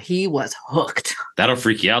awe. He was hooked. That'll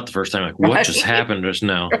freak you out the first time. Like, what just happened just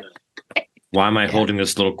now? Why am I holding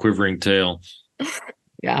this little quivering tail?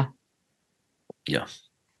 Yeah. Yeah.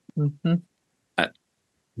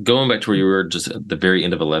 Going back to where you were just at the very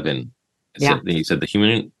end of 11, you said the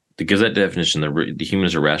human, to give that definition, the human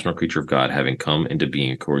is a rational creature of God, having come into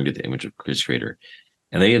being according to the image of his creator.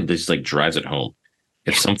 And they just like drives it home.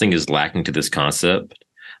 If something is lacking to this concept,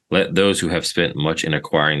 let those who have spent much in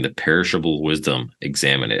acquiring the perishable wisdom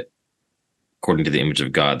examine it. According to the image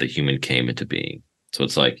of God, the human came into being. So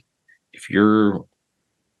it's like, if you're,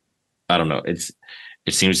 I don't know, it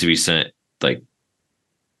seems to be sent like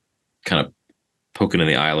kind of poking in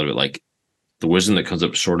the eye a little bit, like the wisdom that comes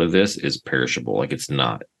up short of this is perishable. Like it's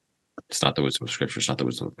not the wisdom of Scripture. It's not the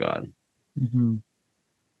wisdom of God.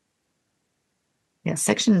 Yeah,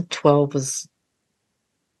 section 12 was,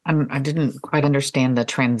 I didn't quite understand the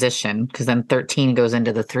transition because then 13 goes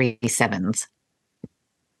into the 3 sevens.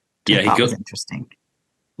 Yeah, he goes interesting.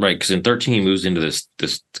 Right, because in 13 he moves into this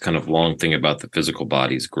kind of long thing about the physical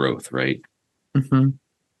body's growth, right?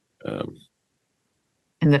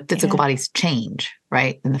 And the physical bodies change,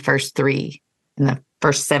 right? In the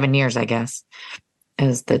first 7 years, I guess,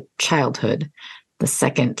 as the childhood. The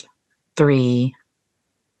second 3,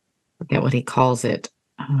 I forget what he calls it.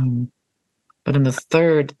 But in the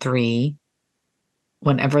third 3,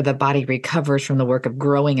 whenever the body recovers from the work of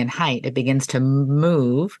growing in height, it begins to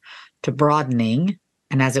move to broadening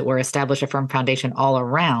and, as it were, establish a firm foundation all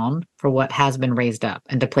around for what has been raised up,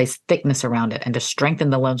 and to place thickness around it and to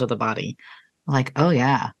strengthen the limbs of the body. Like, oh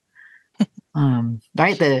yeah.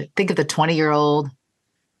 Right. Think of the 20-year-old.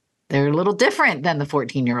 They're a little different than the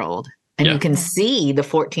 14-year-old. And you can see the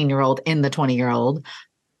 14-year-old in the 20-year-old,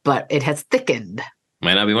 but it has thickened.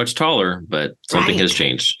 Might not be much taller, but something has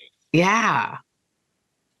changed. Yeah.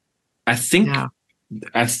 I think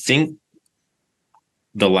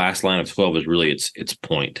the last line of 12 is really its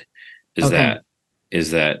point. Is that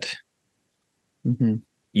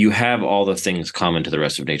you have all the things common to the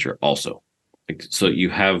rest of nature also. Like, so you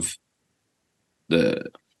have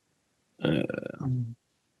that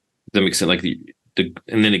makes sense. Like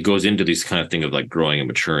and then it goes into this kind of thing of like growing and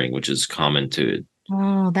maturing, which is common to.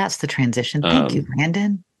 Oh, that's the transition. Thank you,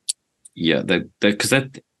 Brandon. Yeah, because I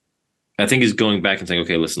think is going back and saying,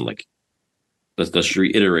 okay, listen, like let's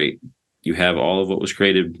reiterate. You have all of what was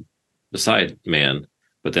created beside man,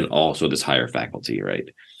 but then also this higher faculty, right?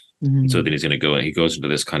 So then he's going to go and he goes into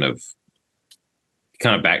this kind of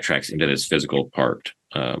backtracks into this physical part,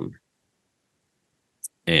 but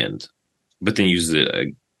then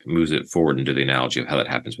moves it forward into the analogy of how that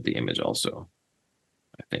happens with the image also,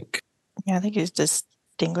 I think. Yeah, I think he's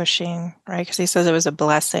distinguishing, right? Because he says it was a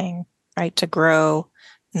blessing, right, to grow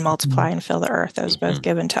and multiply and fill the earth. That was both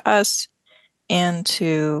given to us and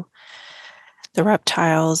to the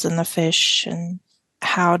reptiles and the fish. And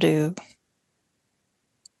how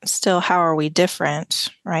are we different,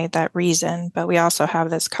 right? That reason, but we also have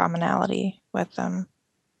this commonality with them,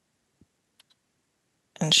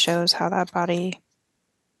 and shows how that body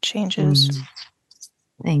changes.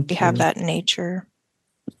 Thank we you. have that nature.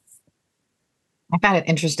 I found it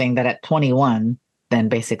interesting that at 21, then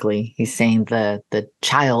basically he's saying the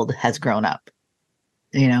child has grown up,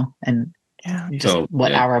 and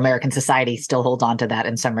our American society still holds on to that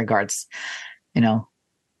in some regards.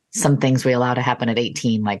 Some things we allow to happen at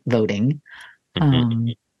 18, like voting,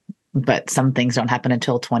 but some things don't happen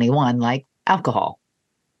until 21, like alcohol.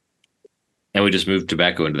 And we just moved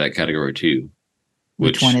tobacco into that category too.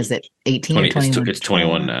 Which one is it? 18 or 21? It's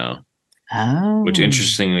 21 now. Oh. Which,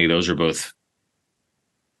 interestingly, those are both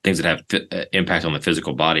things that have impact on the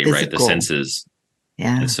physical body, right? The senses.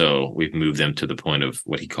 Yeah. And so we've moved them to the point of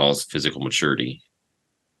what he calls physical maturity.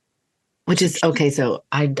 Which is okay. So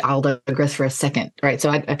I'll digress for a second, right? So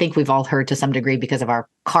I think we've all heard to some degree because of our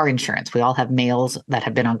car insurance. We all have males that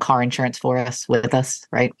have been on car insurance with us,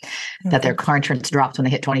 right? That their car insurance drops when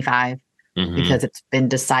they hit 25 because it's been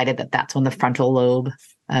decided that that's when the frontal lobe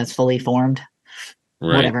is fully formed.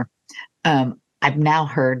 Right. Whatever. I've now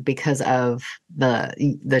heard because of the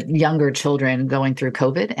younger children going through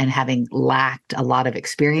COVID and having lacked a lot of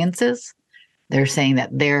experiences, they're saying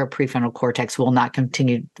that their prefrontal cortex will not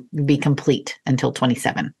continue to be complete until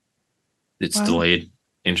 27. It's delayed.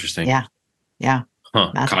 Interesting. Yeah. Yeah.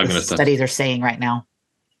 Huh. That's what the studies are saying right now.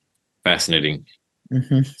 Fascinating.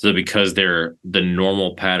 So because the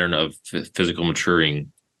normal pattern of physical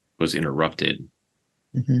maturing was interrupted,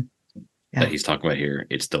 that he's talking about here,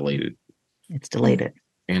 it's delayed. It's delayed it.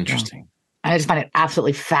 Interesting. I just find it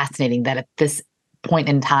absolutely fascinating that at this point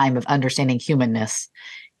in time of understanding humanness,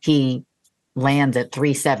 he lands at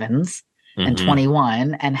 3 sevens and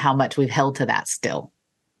 21, and how much we've held to that still.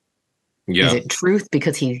 Yeah. Is it truth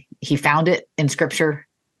because he found it in scripture,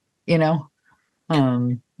 or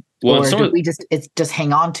do we just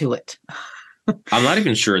hang on to it? I'm not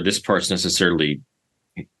even sure this part's necessarily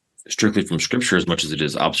strictly from scripture as much as it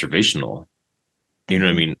is observational. You know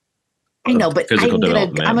what I mean? I know, but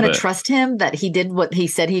I'm gonna trust him that he did what he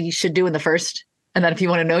said he should do in the first. And that if you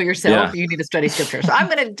want to know yourself, you need to study scripture. So I'm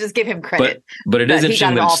going to just give him credit. But it is interesting.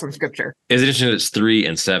 He got it all from scripture. It's interesting that it's 3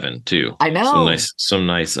 and 7 too. I know. Some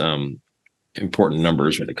nice important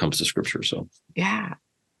numbers when it comes to scripture. So yeah.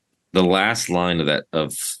 The last line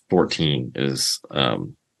of 14 is, or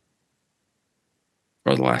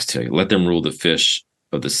the last two. Let them rule the fish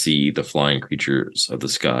of the sea, the flying creatures of the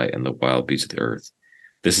sky, and the wild beasts of the earth.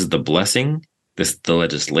 This is the blessing. This is the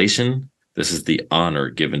legislation. This is the honor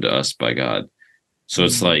given to us by God. So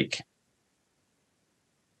it's like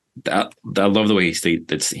that. I love the way he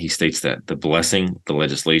states that the blessing, the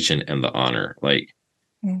legislation, and the honor. Like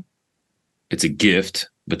it's a gift,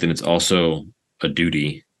 but then it's also a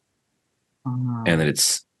duty, and then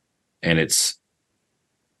it's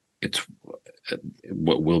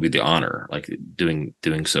what will be the honor. Like doing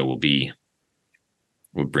so will be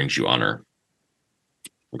what brings you honor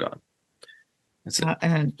from God. That's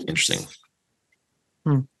interesting.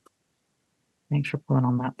 Thanks for pulling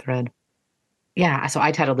on that thread. Yeah, so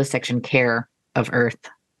I titled this section "Care of Earth."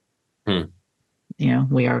 We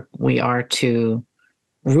are to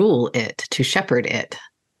rule it, to shepherd it.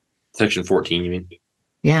 Section 14, you mean?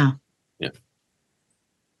 Yeah. Yeah.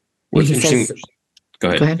 Well, he says,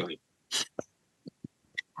 go ahead.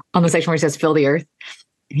 On the section where he says, "Fill the earth,"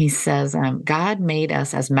 he says, "God made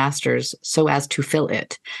us as masters so as to fill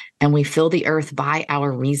it, and we fill the earth by our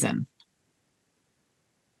reason."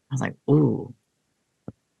 I was like, ooh.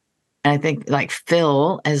 And I think like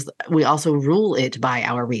fill, as we also rule it by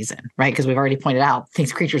our reason, right? Because we've already pointed out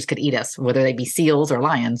these creatures could eat us, whether they be seals or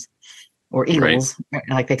lions or eagles. Right.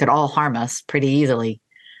 Like they could all harm us pretty easily.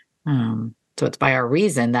 So it's by our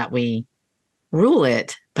reason that we rule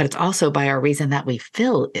it, but it's also by our reason that we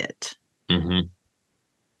fill it. I'm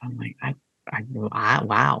like,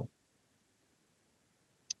 wow.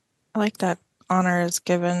 I like that honor is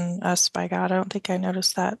given us by God. I don't think I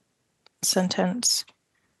noticed that sentence.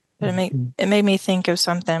 But it made me think of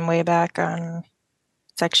something way back on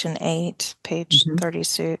section 8, page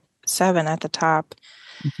 37 at the top.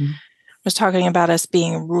 It was talking about us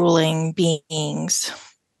being ruling beings.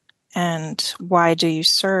 And why do you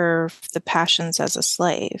serve the passions as a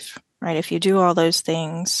slave, right? If you do all those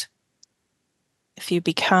things, if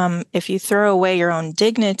you throw away your own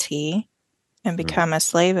dignity and become a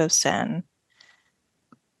slave of sin,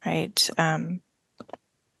 right?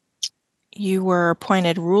 You were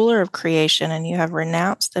appointed ruler of creation and you have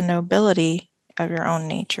renounced the nobility of your own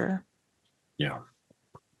nature. Yeah.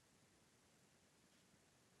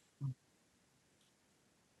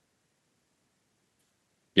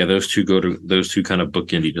 Yeah, those two kind of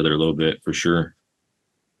bookend each other a little bit for sure.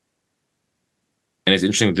 And it's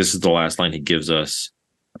interesting that this is the last line he gives us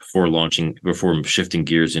before shifting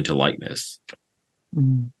gears into likeness.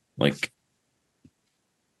 Mm. Like,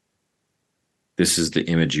 this is the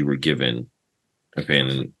image you were given. Okay, and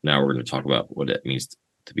then now we're going to talk about what it means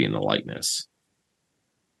to be in the likeness.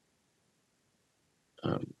 I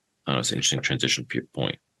don't know, it's an interesting transition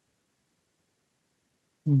point.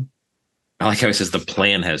 Mm. I like how it says the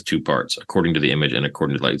plan has two parts, according to the image and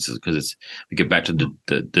according to the likeness, because we get back to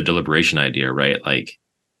the deliberation idea, right? Like,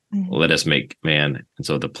 let us make man. And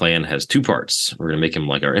so the plan has two parts. We're going to make him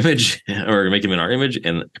like our image, or we're going to make him in our image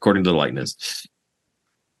and according to the likeness.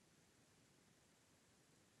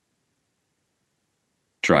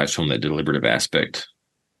 Drives home that deliberative aspect.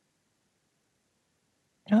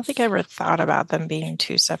 I don't think I ever thought about them being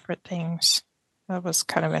two separate things. That was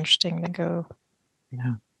kind of interesting to go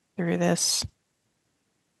through this.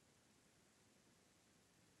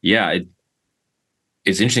 Yeah,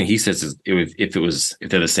 it's interesting. He says if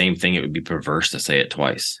they're the same thing, it would be perverse to say it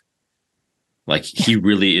twice. Like, he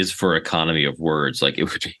really is for economy of words. Like, it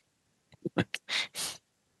would be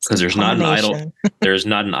because there's not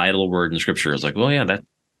an idle word in scripture. It's like, well, yeah,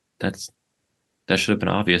 that should have been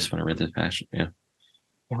obvious when I read this passage. Yeah.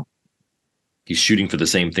 He's shooting for the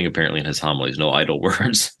same thing apparently in his homilies. No idle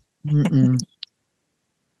words. Mm-mm.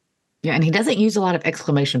 Yeah, and he doesn't use a lot of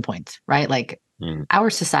exclamation points, right? Like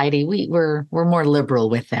our society, we're more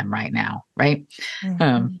liberal with them right now, right?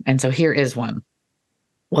 Mm-hmm. And so here is one.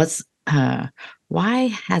 Why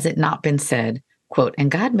has it not been said, quote,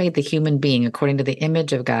 and God made the human being according to the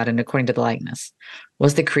image of God and according to the likeness?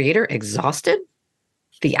 Was the creator exhausted?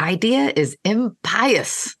 The idea is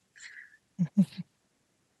impious.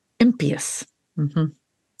 Impious. Mm-hmm.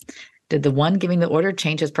 Did the one giving the order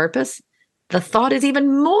change his purpose? The thought is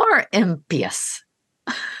even more impious.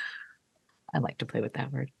 I like to play with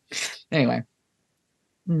that word. Anyway.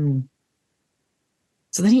 So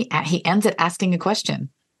then he ends it asking a question.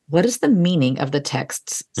 What is the meaning of the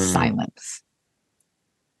text's silence?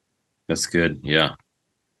 That's good. Yeah.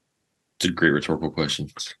 It's a great rhetorical question.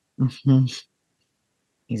 Mm-hmm.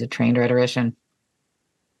 He's a trained rhetorician.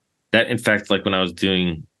 That, in fact, like when I was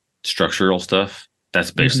doing structural stuff,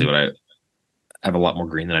 that's basically what I have a lot more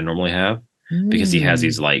green than I normally have, because he has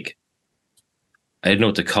these, like, I didn't know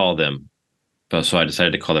what to call them, but so I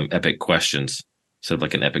decided to call them epic questions instead of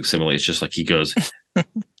like an epic simile. It's just like he goes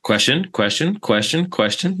question,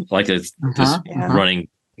 like it's just running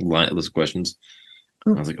list of questions.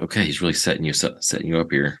 I was like, okay, he's really setting you up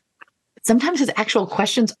here. Sometimes his actual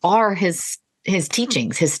questions are his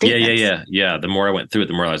teachings, his statements. Yeah. The more I went through it,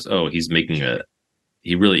 the more I was,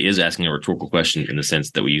 he really is asking a rhetorical question in the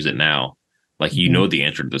sense that we use it now. Like, you know the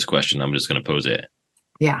answer to this question. I'm just going to pose it.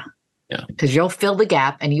 Yeah. Because you'll fill the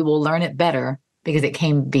gap and you will learn it better because it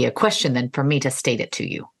came via question than for me to state it to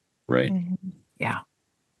you. Right. Yeah.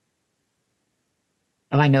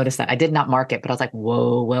 Oh, I noticed that. I did not mark it, but I was like,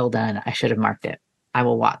 whoa, well done. I should have marked it. I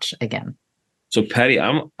will watch again. So, Patty,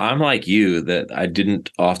 I'm like you, that I didn't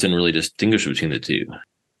often really distinguish between the two.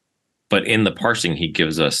 But in the parsing, he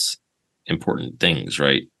gives us important things,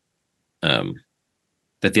 right? That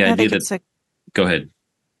the idea that go ahead.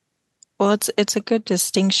 Well, it's a good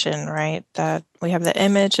distinction, right? That we have the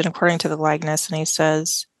image and according to the likeness, and he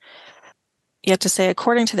says you have to say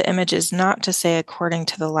according to the image is not to say according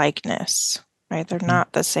to the likeness, right? They're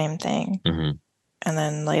not the same thing. And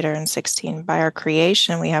then later in 16, by our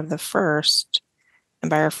creation, we have the first,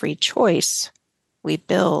 and by our free choice, we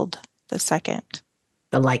build the second.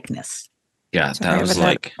 The likeness. Yeah, so that was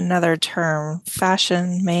like another term: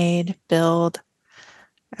 fashion, made, build.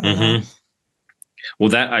 I don't know. Well,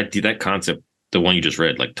 that concept, the one you just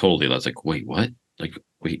read, like totally, I was like, wait, what? Like,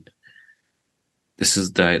 wait, this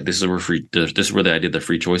is where the idea of the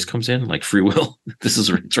free choice comes in, like free will. This is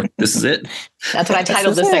it. That's what I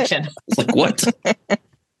titled this section. It's like, what?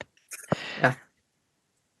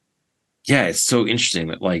 Yeah, it's so interesting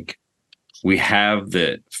that, like, we have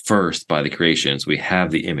the first by the creations, we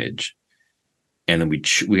have the image, and then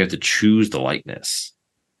we have to choose the likeness.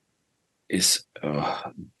 So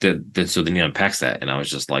then he unpacks that, and I was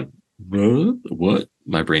just like, what?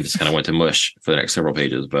 My brain just kind of went to mush for the next several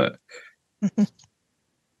pages, but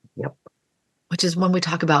yep. Which is when we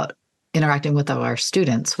talk about interacting with our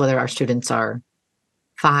students, whether our students are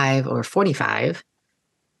 5 or 45,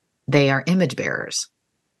 they are image bearers,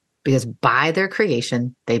 because by their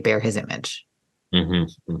creation, they bear his image.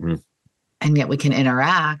 And yet we can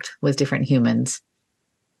interact with different humans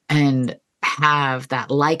and have that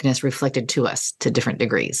likeness reflected to us to different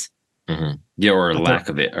degrees. Yeah, or lack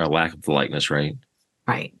of it, or lack of the likeness, right?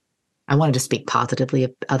 Right. I wanted to speak positively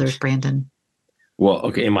of others, Brandon. Well,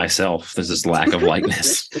 okay, in myself, there's this lack of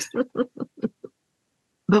likeness.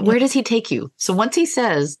 But where does he take you? So once he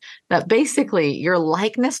says that basically your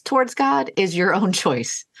likeness towards God is your own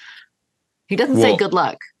choice, he doesn't say good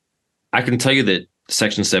luck. I can tell you that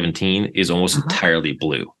section 17 is almost entirely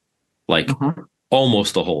blue, like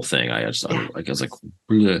almost the whole thing. I was like,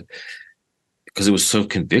 because it was so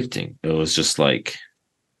convicting. It was just like,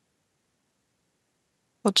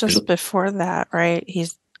 well, just before that, right?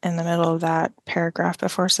 He's in the middle of that paragraph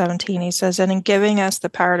before 17. He says, and in giving us the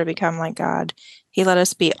power to become like God, he let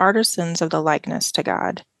us be artisans of the likeness to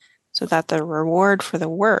God, so that the reward for the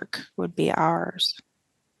work would be ours.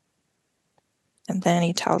 And then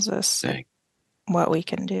he tells us what we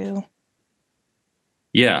can do.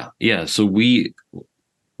 Yeah. So we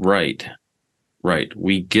get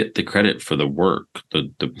the credit for the work.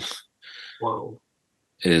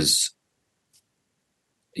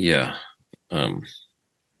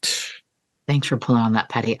 Thanks for pulling on that,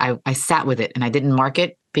 Patty. I sat with it and I didn't mark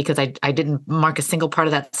it because I didn't mark a single part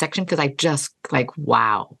of that section because I just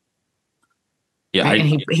wow. Yeah. Right?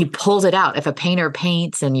 And he pulls it out. If a painter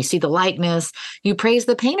paints and you see the likeness, you praise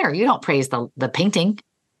the painter. You don't praise the painting.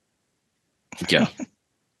 Yeah.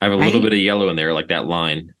 I have a little bit of yellow in there, like that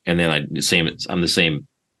line. And then I'm the same,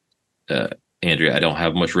 Andrea. I don't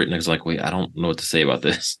have much written. It's like, wait, I don't know what to say about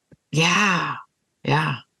this. Yeah.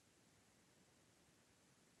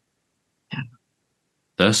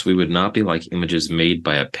 Thus, we would not be like images made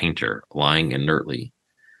by a painter, lying inertly,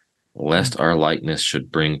 lest our likeness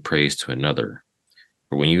should bring praise to another.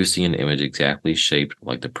 For when you see an image exactly shaped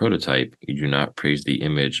like the prototype, you do not praise the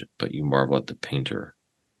image, but you marvel at the painter.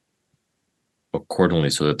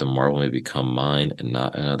 Accordingly, so that the marvel may become mine and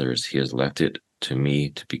not another's, he has left it to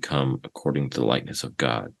me to become according to the likeness of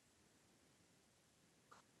God.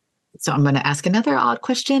 So I'm going to ask another odd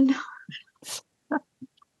question.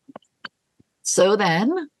 So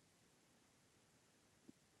then,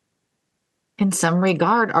 in some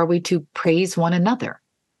regard, are we to praise one another?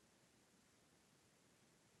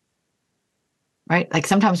 Right? Like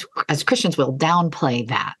sometimes as Christians, we'll downplay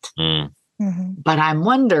that. But I'm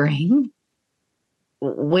wondering,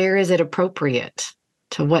 where is it appropriate?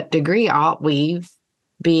 To what degree ought we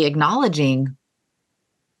be acknowledging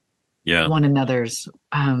one another's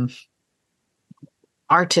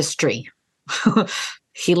artistry?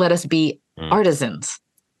 He let us be artisans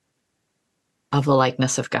of the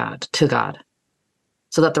likeness of God, to God,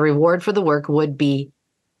 so that the reward for the work would be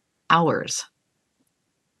ours.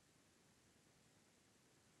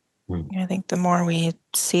 I think the more we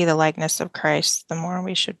see the likeness of Christ, the more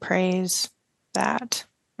we should praise that,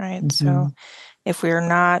 right? So if we're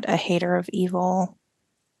not a hater of evil,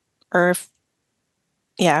 or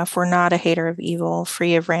if we're not a hater of evil,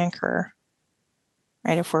 free of rancor,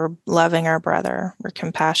 right? If we're loving our brother, we're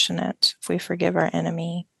compassionate, if we forgive our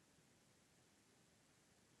enemy,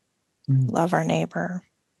 love our neighbor,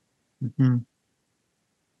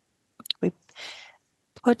 we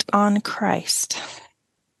put on Christ.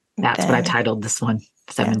 That's what I titled this one,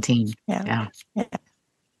 17. Yeah.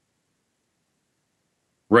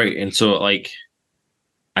 Right. And so, like,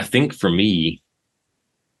 I think for me,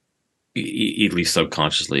 at least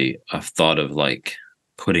subconsciously, I've thought of like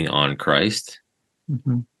putting on Christ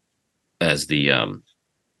as the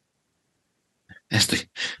good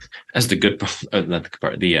not the good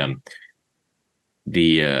part,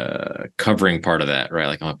 the covering part of that, right?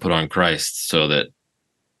 Like I'm gonna put on Christ so that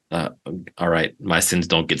all right, my sins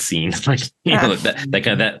don't get seen. Like, you know, that kind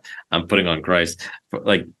of that I'm putting on Christ,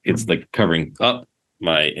 like it's like covering up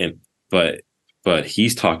my. But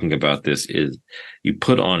he's talking about this is you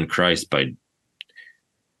put on Christ by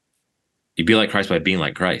you be like Christ by being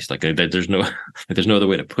like Christ. Like there's no other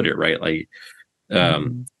way to put it, right? Like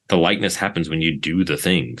the likeness happens when you do the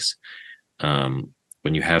things, when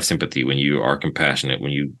you have sympathy, when you are compassionate,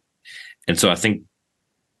 and so I think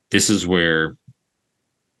this is where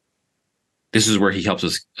he helps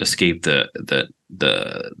us escape the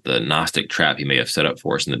Gnostic trap he may have set up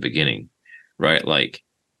for us in the beginning, right? Like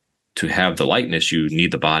to have the likeness, you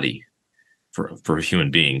need the body for human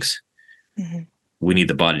beings. We need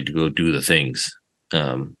the body to go do the things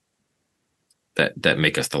that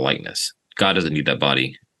make us the likeness. God doesn't need that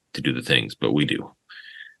body to do the things, but we do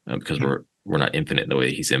because we're not infinite the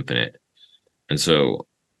way he's infinite. And so,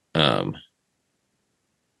 and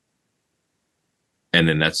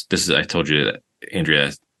then I told you that,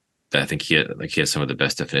 Andrea, that I think he has some of the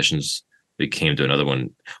best definitions. We came to another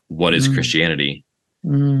one. What is Christianity?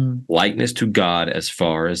 Likeness to God as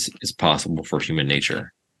far as is possible for human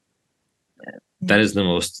nature. That is the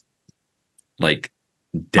most like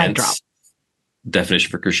dense definition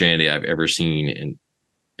for Christianity I've ever seen. And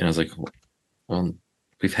I was like, well,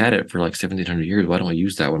 we've had it for like 1,700 years. Why don't we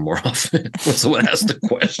use that one more often? Someone asked the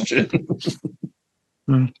question.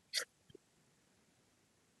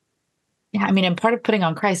 Yeah, I mean, and part of putting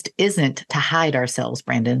on Christ isn't to hide ourselves,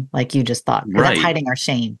 Brandon, like you just thought. Right. That's hiding our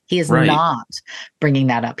shame. He is not bringing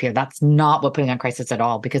that up here. That's not what putting on Christ is at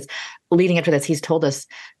all. Because leading up to this, he's told us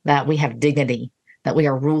that we have dignity, that we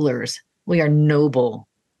are rulers, we are noble.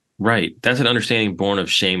 Right. That's an understanding born of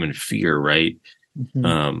shame and fear, right?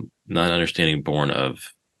 Mm-hmm. Not an understanding born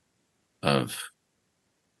of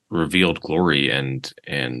revealed glory and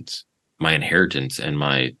my inheritance and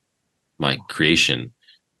my creation.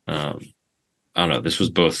 I don't know. This was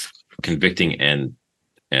both convicting and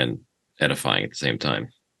edifying at the same time.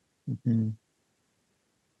 Mm-hmm.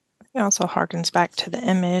 It also harkens back to the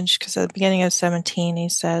image, because at the beginning of 17, he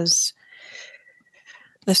says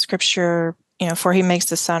the scripture, for he makes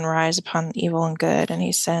the sun rise upon the evil and good, and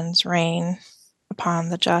he sends rain upon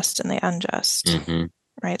the just and the unjust. Mm-hmm.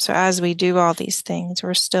 Right. So as we do all these things,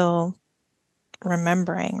 we're still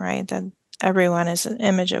remembering, right, that everyone is an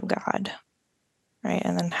image of God. Right.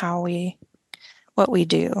 And then what we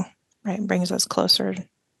do, right, brings us closer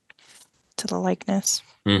to the likeness.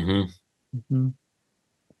 Mm-hmm. Mm-hmm.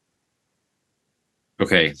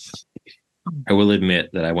 Okay. I will admit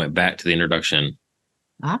that I went back to the introduction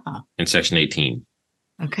in section 18.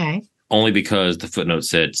 Okay. Only because the footnote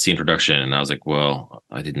said see introduction, and I was like, well,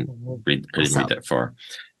 I didn't read that far.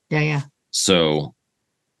 Yeah. So,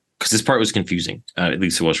 because this part was confusing, at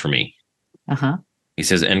least it was for me. Uh-huh. He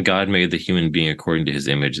says, and God made the human being according to his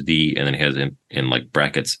image, and then he has in like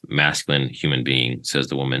brackets, masculine human being, says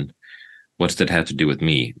the woman. What's that have to do with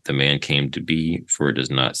me? The man came to be, for it does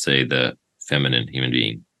not say the feminine human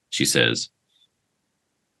being, she says.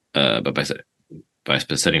 But by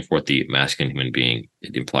setting forth the masculine human being,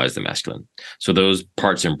 it implies the masculine. So those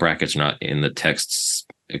parts in brackets are not in the texts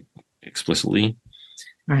explicitly.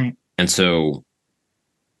 Right. And so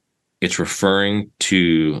it's referring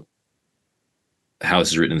to how this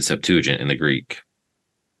is written in the Septuagint in the Greek.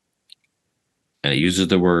 And it uses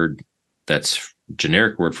the word that's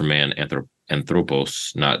generic word for man,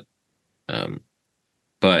 anthropos, not,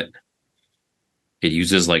 but it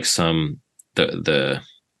uses like some, the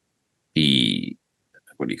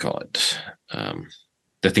what do you call it?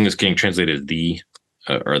 The thing that's getting translated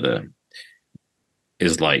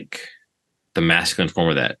is like the masculine form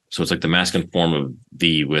of that. So it's like the masculine form of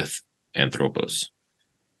the with anthropos.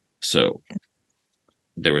 So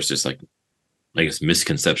there was this like, I guess,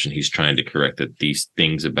 misconception he's trying to correct, that these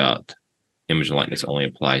things about image and likeness only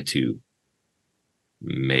apply to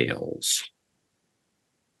males.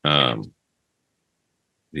 What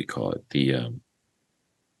do you call it? Yeah,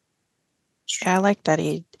 I like that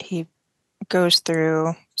he goes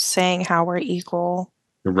through saying how we're equal.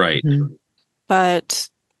 Right. Mm-hmm. But,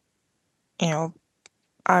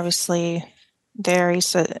 obviously there he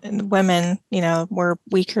said women, we're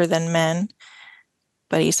weaker than men.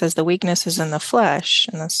 But he says the weakness is in the flesh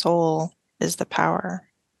and the soul is the power.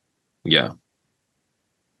 Yeah.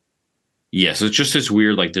 Yeah. So it's just this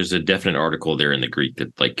weird, like there's a definite article there in the Greek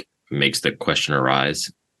that like makes the question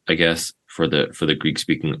arise, I guess, for the Greek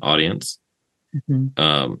speaking audience.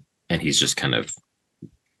 Mm-hmm. And he's just kind of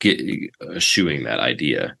eschewing that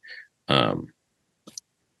idea. I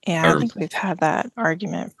think we've had that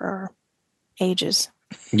argument for ages.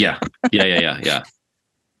 Yeah.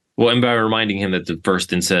 Well, and by reminding him that the verse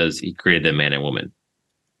then says he created a man and woman.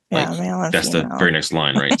 Like, yeah, male and that's female. The very next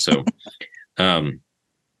line, right? So,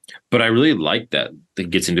 but I really like that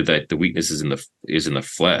gets into that the weakness is in the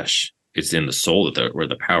flesh. It's in the soul where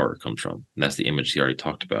the power comes from. And that's the image he already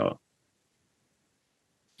talked about.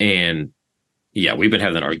 And yeah, we've been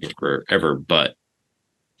having that argument forever, but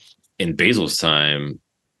in Basil's time,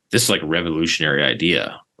 this is like a revolutionary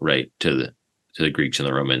idea, right? To the Greeks and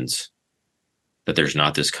the Romans, that there's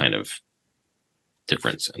not this kind of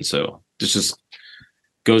difference. And so this just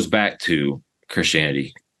goes back to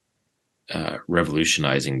Christianity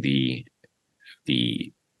revolutionizing the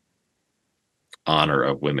honor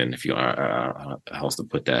of women, if you how else to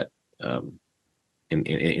put that, in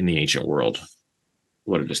the ancient world.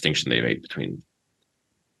 What a distinction they made between,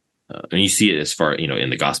 and you see it as far, in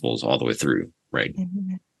the Gospels all the way through, right?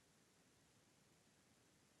 Mm-hmm.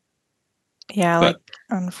 Yeah, like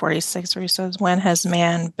on 46, where he says, when has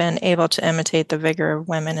man been able to imitate the vigor of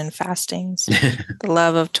women in fastings, the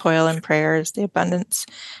love of toil and prayers, the abundance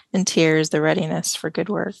in tears, the readiness for good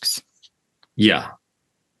works? Yeah.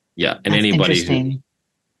 And that's anybody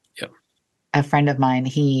a friend of mine,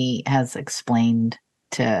 he has explained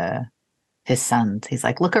to his sons, he's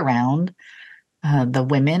like, look around. The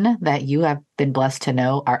women that you have been blessed to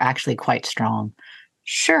know are actually quite strong.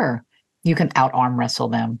 Sure, You can out arm wrestle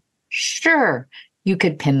them. Sure, you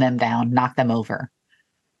could pin them down, knock them over.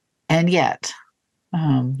 And yet,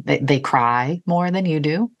 they cry more than you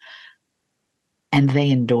do, and they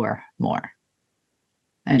endure more.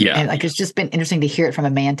 And like, it's just been interesting to hear it from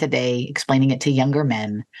a man today, explaining it to younger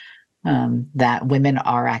men, that women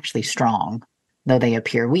are actually strong, though they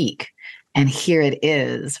appear weak. And here it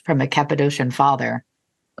is from a Cappadocian father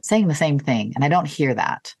saying the same thing. And I don't hear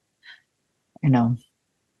that,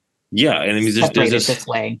 Yeah. And I mean, there's this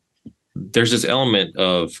way. There's this element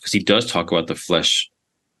of, because he does talk about the flesh,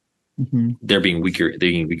 they're being weaker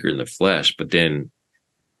in the flesh, but then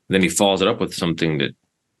he follows it up with something that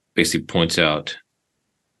basically points out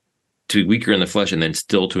to be weaker in the flesh and then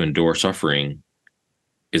still to endure suffering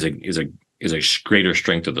is a greater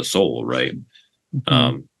strength of the soul, right?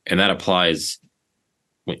 And that applies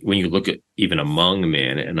when you look at even among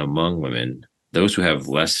men and among women, those who have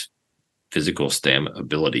less physical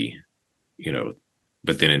ability,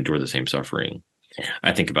 but then endure the same suffering.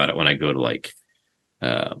 I think about it when I go to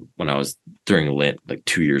when I was during Lent,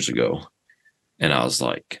 2 years ago, and I was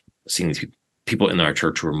seeing these people in our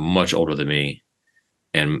church who are much older than me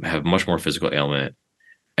and have much more physical ailment,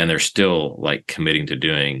 and they're still committing to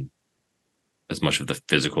doing as much of the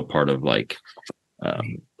physical part of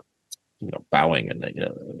bowing and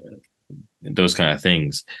those kind of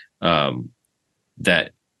things.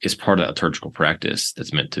 That is part of the liturgical practice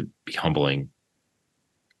that's meant to be humbling.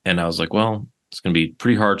 And I was like, well, it's going to be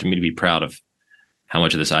pretty hard for me to be proud of how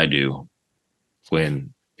much of this I do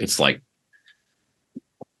when it's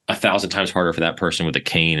 1,000 times harder for that person with a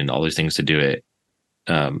cane and all these things to do it.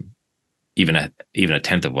 Even a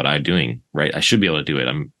tenth of what I'm doing, right? I should be able to do it.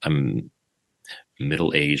 I'm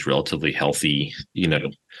middle-aged, relatively healthy,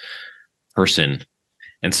 person.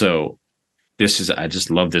 And so I just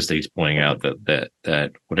love this that he's pointing out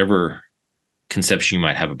that whatever conception you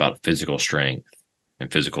might have about physical strength and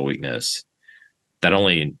physical weakness, that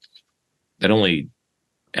only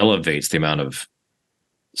elevates the amount of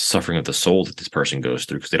suffering of the soul that this person goes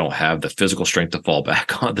through, because they don't have the physical strength to fall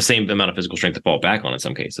back on, the same amount of physical strength to fall back on in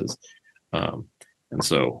some cases. And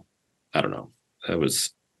so I don't know,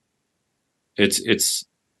 it's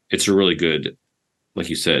a really good, like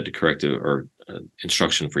you said, corrective or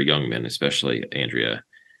instruction for young men, especially, Andrea,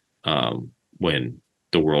 when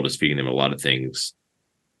the world is feeding them a lot of things.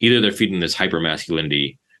 Either they're feeding this hyper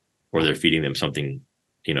masculinity, or they're feeding them something,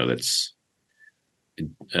 that's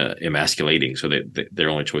emasculating. So their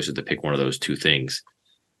only choice is to pick one of those two things.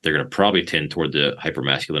 They're going to probably tend toward the hyper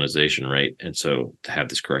masculinization, right? And so to have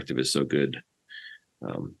this corrective is so good.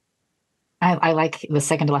 I like the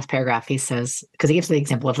second to last paragraph. He says, because he gives the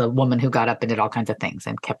example of the woman who got up and did all kinds of things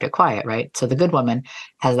and kept it quiet, right? So the good woman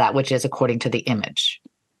has that which is according to the image.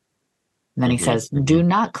 And then he says, do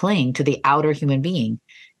not cling to the outer human being.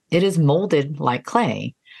 It is molded like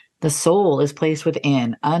clay. The soul is placed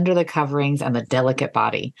within, under the coverings and the delicate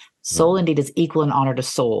body. Soul indeed is equal in honor to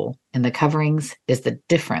soul, and the coverings is the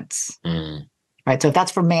difference. Right? So if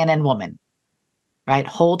that's for man and woman, right?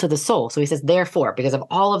 Hold to the soul. So he says, therefore, because of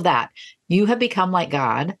all of that, you have become like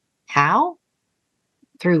God. How?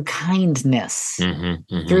 Through kindness,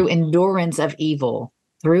 through endurance of evil,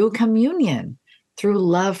 through communion, through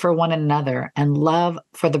love for one another and love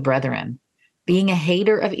for the brethren, being a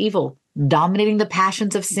hater of evil, dominating the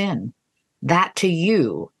passions of sin, that to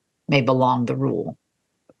you may belong the rule.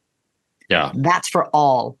 Yeah. That's for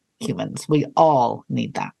all humans. We all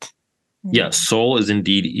need that. Yeah. Soul is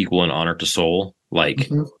indeed equal in honor to soul.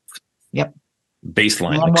 Yep.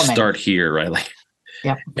 Baseline, start here, right?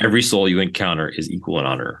 Yep. Every soul you encounter is equal in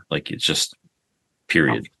honor. It's just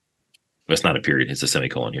period. Well, it's not a period. It's a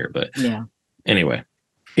semicolon here, but anyway,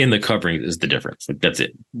 in the covering is the difference. That's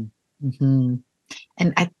it.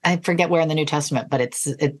 And I forget where in the New Testament, but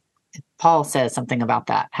Paul says something about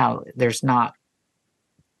that, how there's not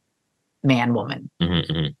man, woman.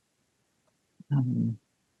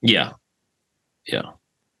 Yeah.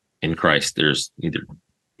 In Christ, there's neither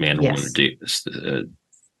man, woman,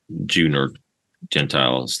 Jew nor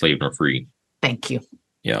Gentile, slave nor free. Thank you.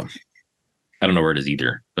 Yeah. I don't know where it is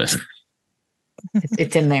either, but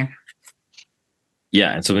it's in there.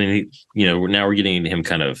 Yeah. And so, now we're getting into him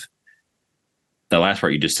kind of, the last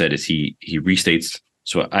part you just said is he restates.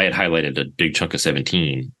 So I had highlighted a big chunk of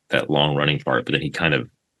 17, that long running part, but then he kind of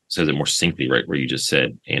says it more succinctly, right where you just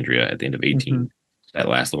said, Andrea, at the end of 18, that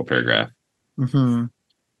last little paragraph. And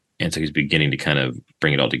so he's beginning to kind of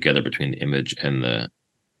bring it all together between the image and the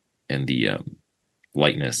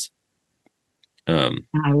lightness.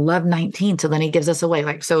 I love 19. So then he gives us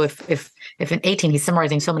away. So if in 18 he's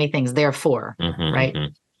summarizing so many things, therefore, right?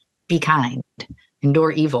 Be kind,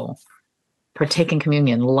 endure evil. partake in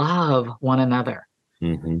communion, love one another.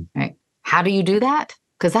 Mm-hmm. Right? How do you do that?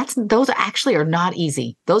 Because those actually are not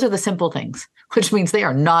easy. Those are the simple things, which means they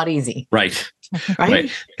are not easy. Right.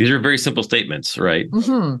 Right. These are very simple statements, right?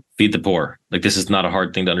 Mm-hmm. Feed the poor. Like, this is not a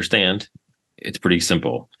hard thing to understand. It's pretty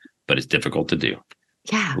simple, but it's difficult to do.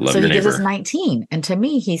 Yeah. Love so your he gives us neighbor. 19. And to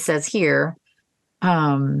me, he says here,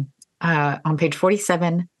 on page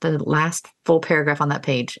 47, the last full paragraph on that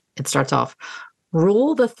page, it starts off,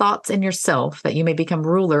 rule the thoughts in yourself that you may become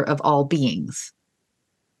ruler of all beings.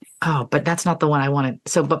 Oh, but that's not the one I wanted.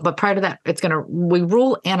 So, but prior to that, we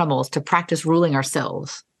rule animals to practice ruling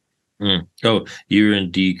ourselves. Oh, you're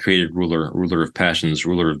indeed created ruler, ruler of passions,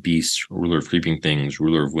 ruler of beasts, ruler of creeping things,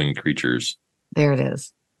 ruler of winged creatures. There it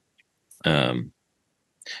is.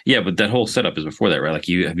 Yeah, but that whole setup is before that, right? Like,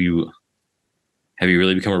 have you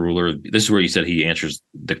really become a ruler? This is where you said he answers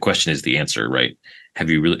the question is the answer, right? Have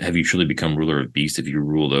you truly become ruler of beasts if you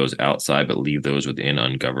rule those outside but leave those within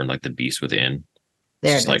ungoverned, like the beast within?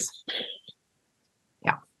 There it is.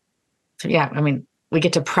 Yeah. So yeah, I mean, we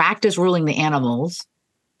get to practice ruling the animals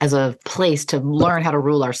as a place to learn how to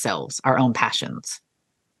rule ourselves, our own passions.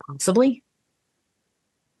 Possibly.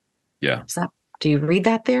 Yeah. Do you read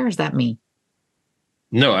that there? Is that me?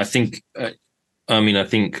 No, I think. I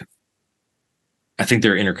think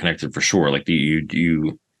they're interconnected for sure. Like,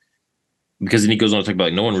 you because then he goes on to talk about,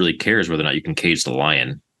 like, no one really cares whether or not you can cage the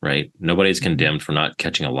lion, right? Nobody is condemned for not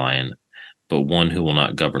catching a lion, but one who will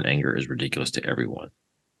not govern anger is ridiculous to everyone.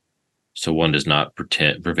 So one does not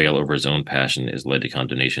prevail over his own passion is led to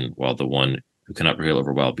condemnation, while the one who cannot prevail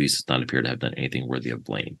over wild beasts does not appear to have done anything worthy of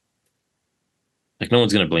blame. Like, no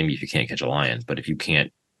one's going to blame you if you can't catch a lion, but if you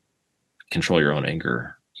can't control your own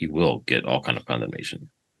anger, you will get all kind of condemnation.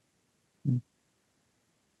 And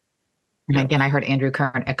again, I heard Andrew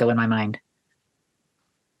Kern echo in my mind,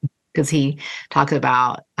 because he talks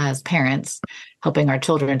about, as parents, helping our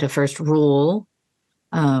children to first rule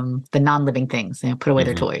the non-living things, put away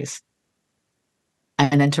their toys.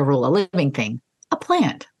 And then to rule a living thing, a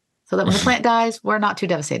plant, so that when the plant dies, we're not too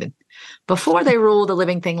devastated. Before they rule the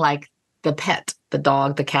living thing, like the pet, the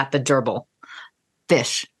dog, the cat, the gerbil,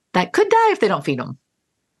 fish, that could die if they don't feed them.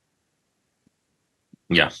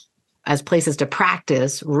 Yeah. As places to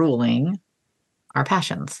practice ruling our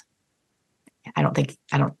passions.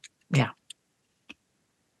 Yeah.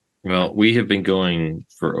 Well, we have been going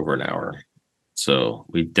for over an hour, so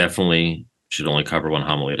we definitely should only cover one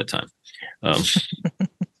homily at a time. If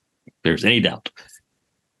there's any doubt.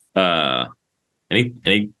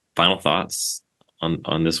 Any final thoughts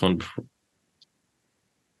on this one?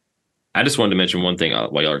 I just wanted to mention one thing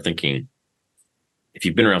while y'all are thinking. If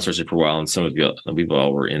you've been around Cersei for a while, and some of you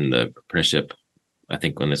all were in the apprenticeship, I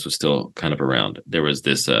think when this was still kind of around, there was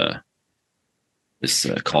this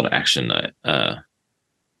call to action. I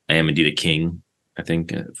am indeed a king, I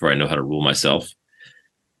think, for I know how to rule myself,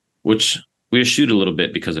 which we eschewed a little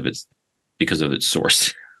bit because of its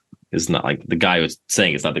source. It's not like the guy who's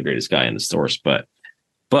saying it's not the greatest guy in the source, but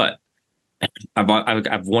I've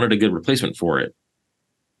wanted a good replacement for it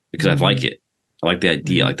because I like it. I like the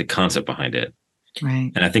idea, I like the concept behind it.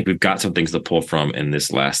 Right. And I think we've got some things to pull from in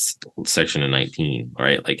this last section in 19,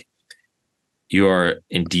 right? Like, you are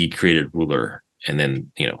indeed created ruler. And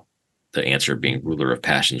then, the answer being ruler of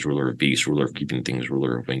passions, ruler of beasts, ruler of keeping things,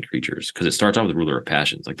 ruler of winged creatures. Because it starts off with ruler of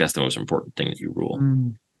passions. Like, that's the most important thing that you rule.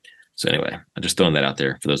 So anyway, I'm just throwing that out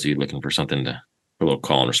there for those of you looking for something for a little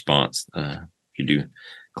call and response. If you do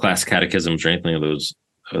class catechisms or anything of those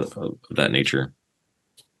of that nature.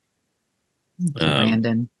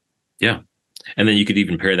 Brandon. Yeah. And then you could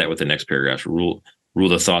even pair that with the next paragraph. Rule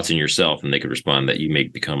the thoughts in yourself, and they could respond that you may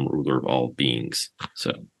become ruler of all beings.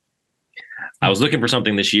 So I was looking for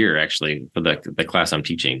something this year, actually, for the class I'm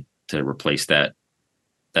teaching to replace that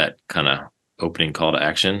kind of opening call to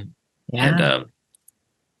action. Yeah.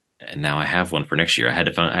 And now I have one for next year. I had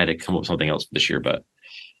to come up with something else this year, but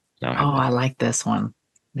now I have I like this one.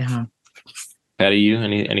 Yeah. Patty, you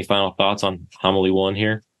any final thoughts on homily 1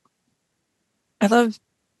 here? I love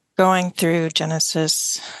going through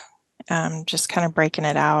Genesis, just kind of breaking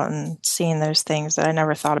it out and seeing those things that I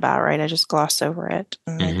never thought about, right? I just gloss over it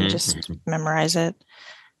and maybe just memorize it.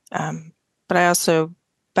 But I also,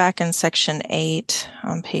 back in section 8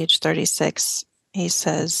 on page 36, he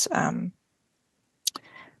says,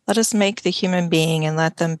 let us make the human being and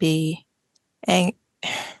let them be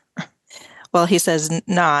well, he says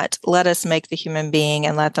not, let us make the human being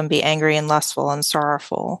and let them be angry and lustful and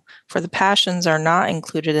sorrowful, for the passions are not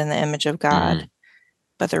included in the image of God,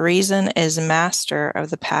 but the reason is master of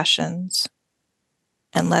the passions.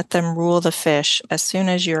 And let them rule the fish. As soon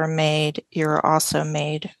as you are made, you are also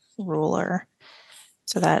made ruler.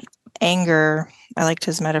 So that anger, I liked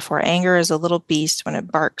his metaphor. Anger is a little beast when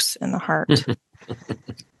it barks in the heart.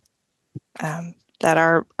 That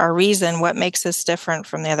our reason, what makes us different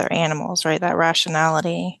from the other animals, right? That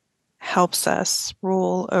rationality helps us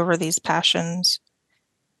rule over these passions.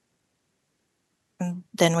 And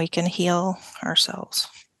then we can heal ourselves.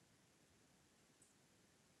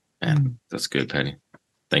 Man, that's good, Patty.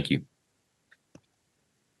 Thank you.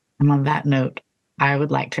 And on that note, I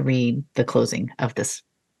would like to read the closing of this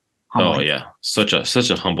homily. Oh yeah, such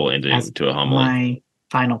a humble ending to a homily. My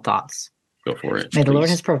final thoughts. Go for it. May the Lord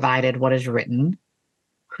has provided what is written,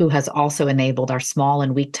 who has also enabled our small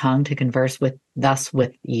and weak tongue to converse with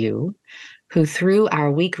you, who through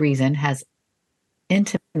our weak reason has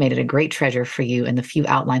intimated a great treasure for you in the few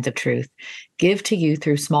outlines of truth. Give to you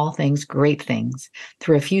through small things great things,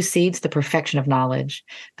 through a few seeds the perfection of knowledge.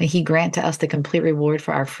 May he grant to us the complete reward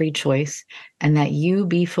for our free choice, and that you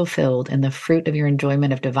be fulfilled in the fruit of your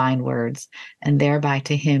enjoyment of divine words, and thereby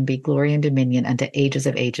to him be glory and dominion unto ages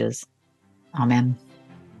of ages. Amen.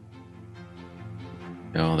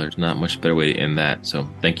 No, there's not much better way to end that. So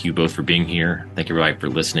thank you both for being here. Thank you everybody for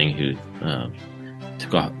listening who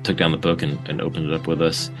took down the book and opened it up with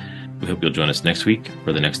us. We hope you'll join us next week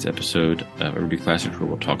for the next episode of Every Classic, where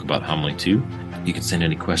we'll talk about Homily 2. You can send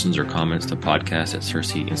any questions or comments to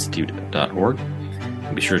podcast@CirceInstitute.org.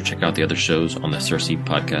 And be sure to check out the other shows on the Circe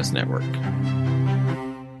Podcast Network.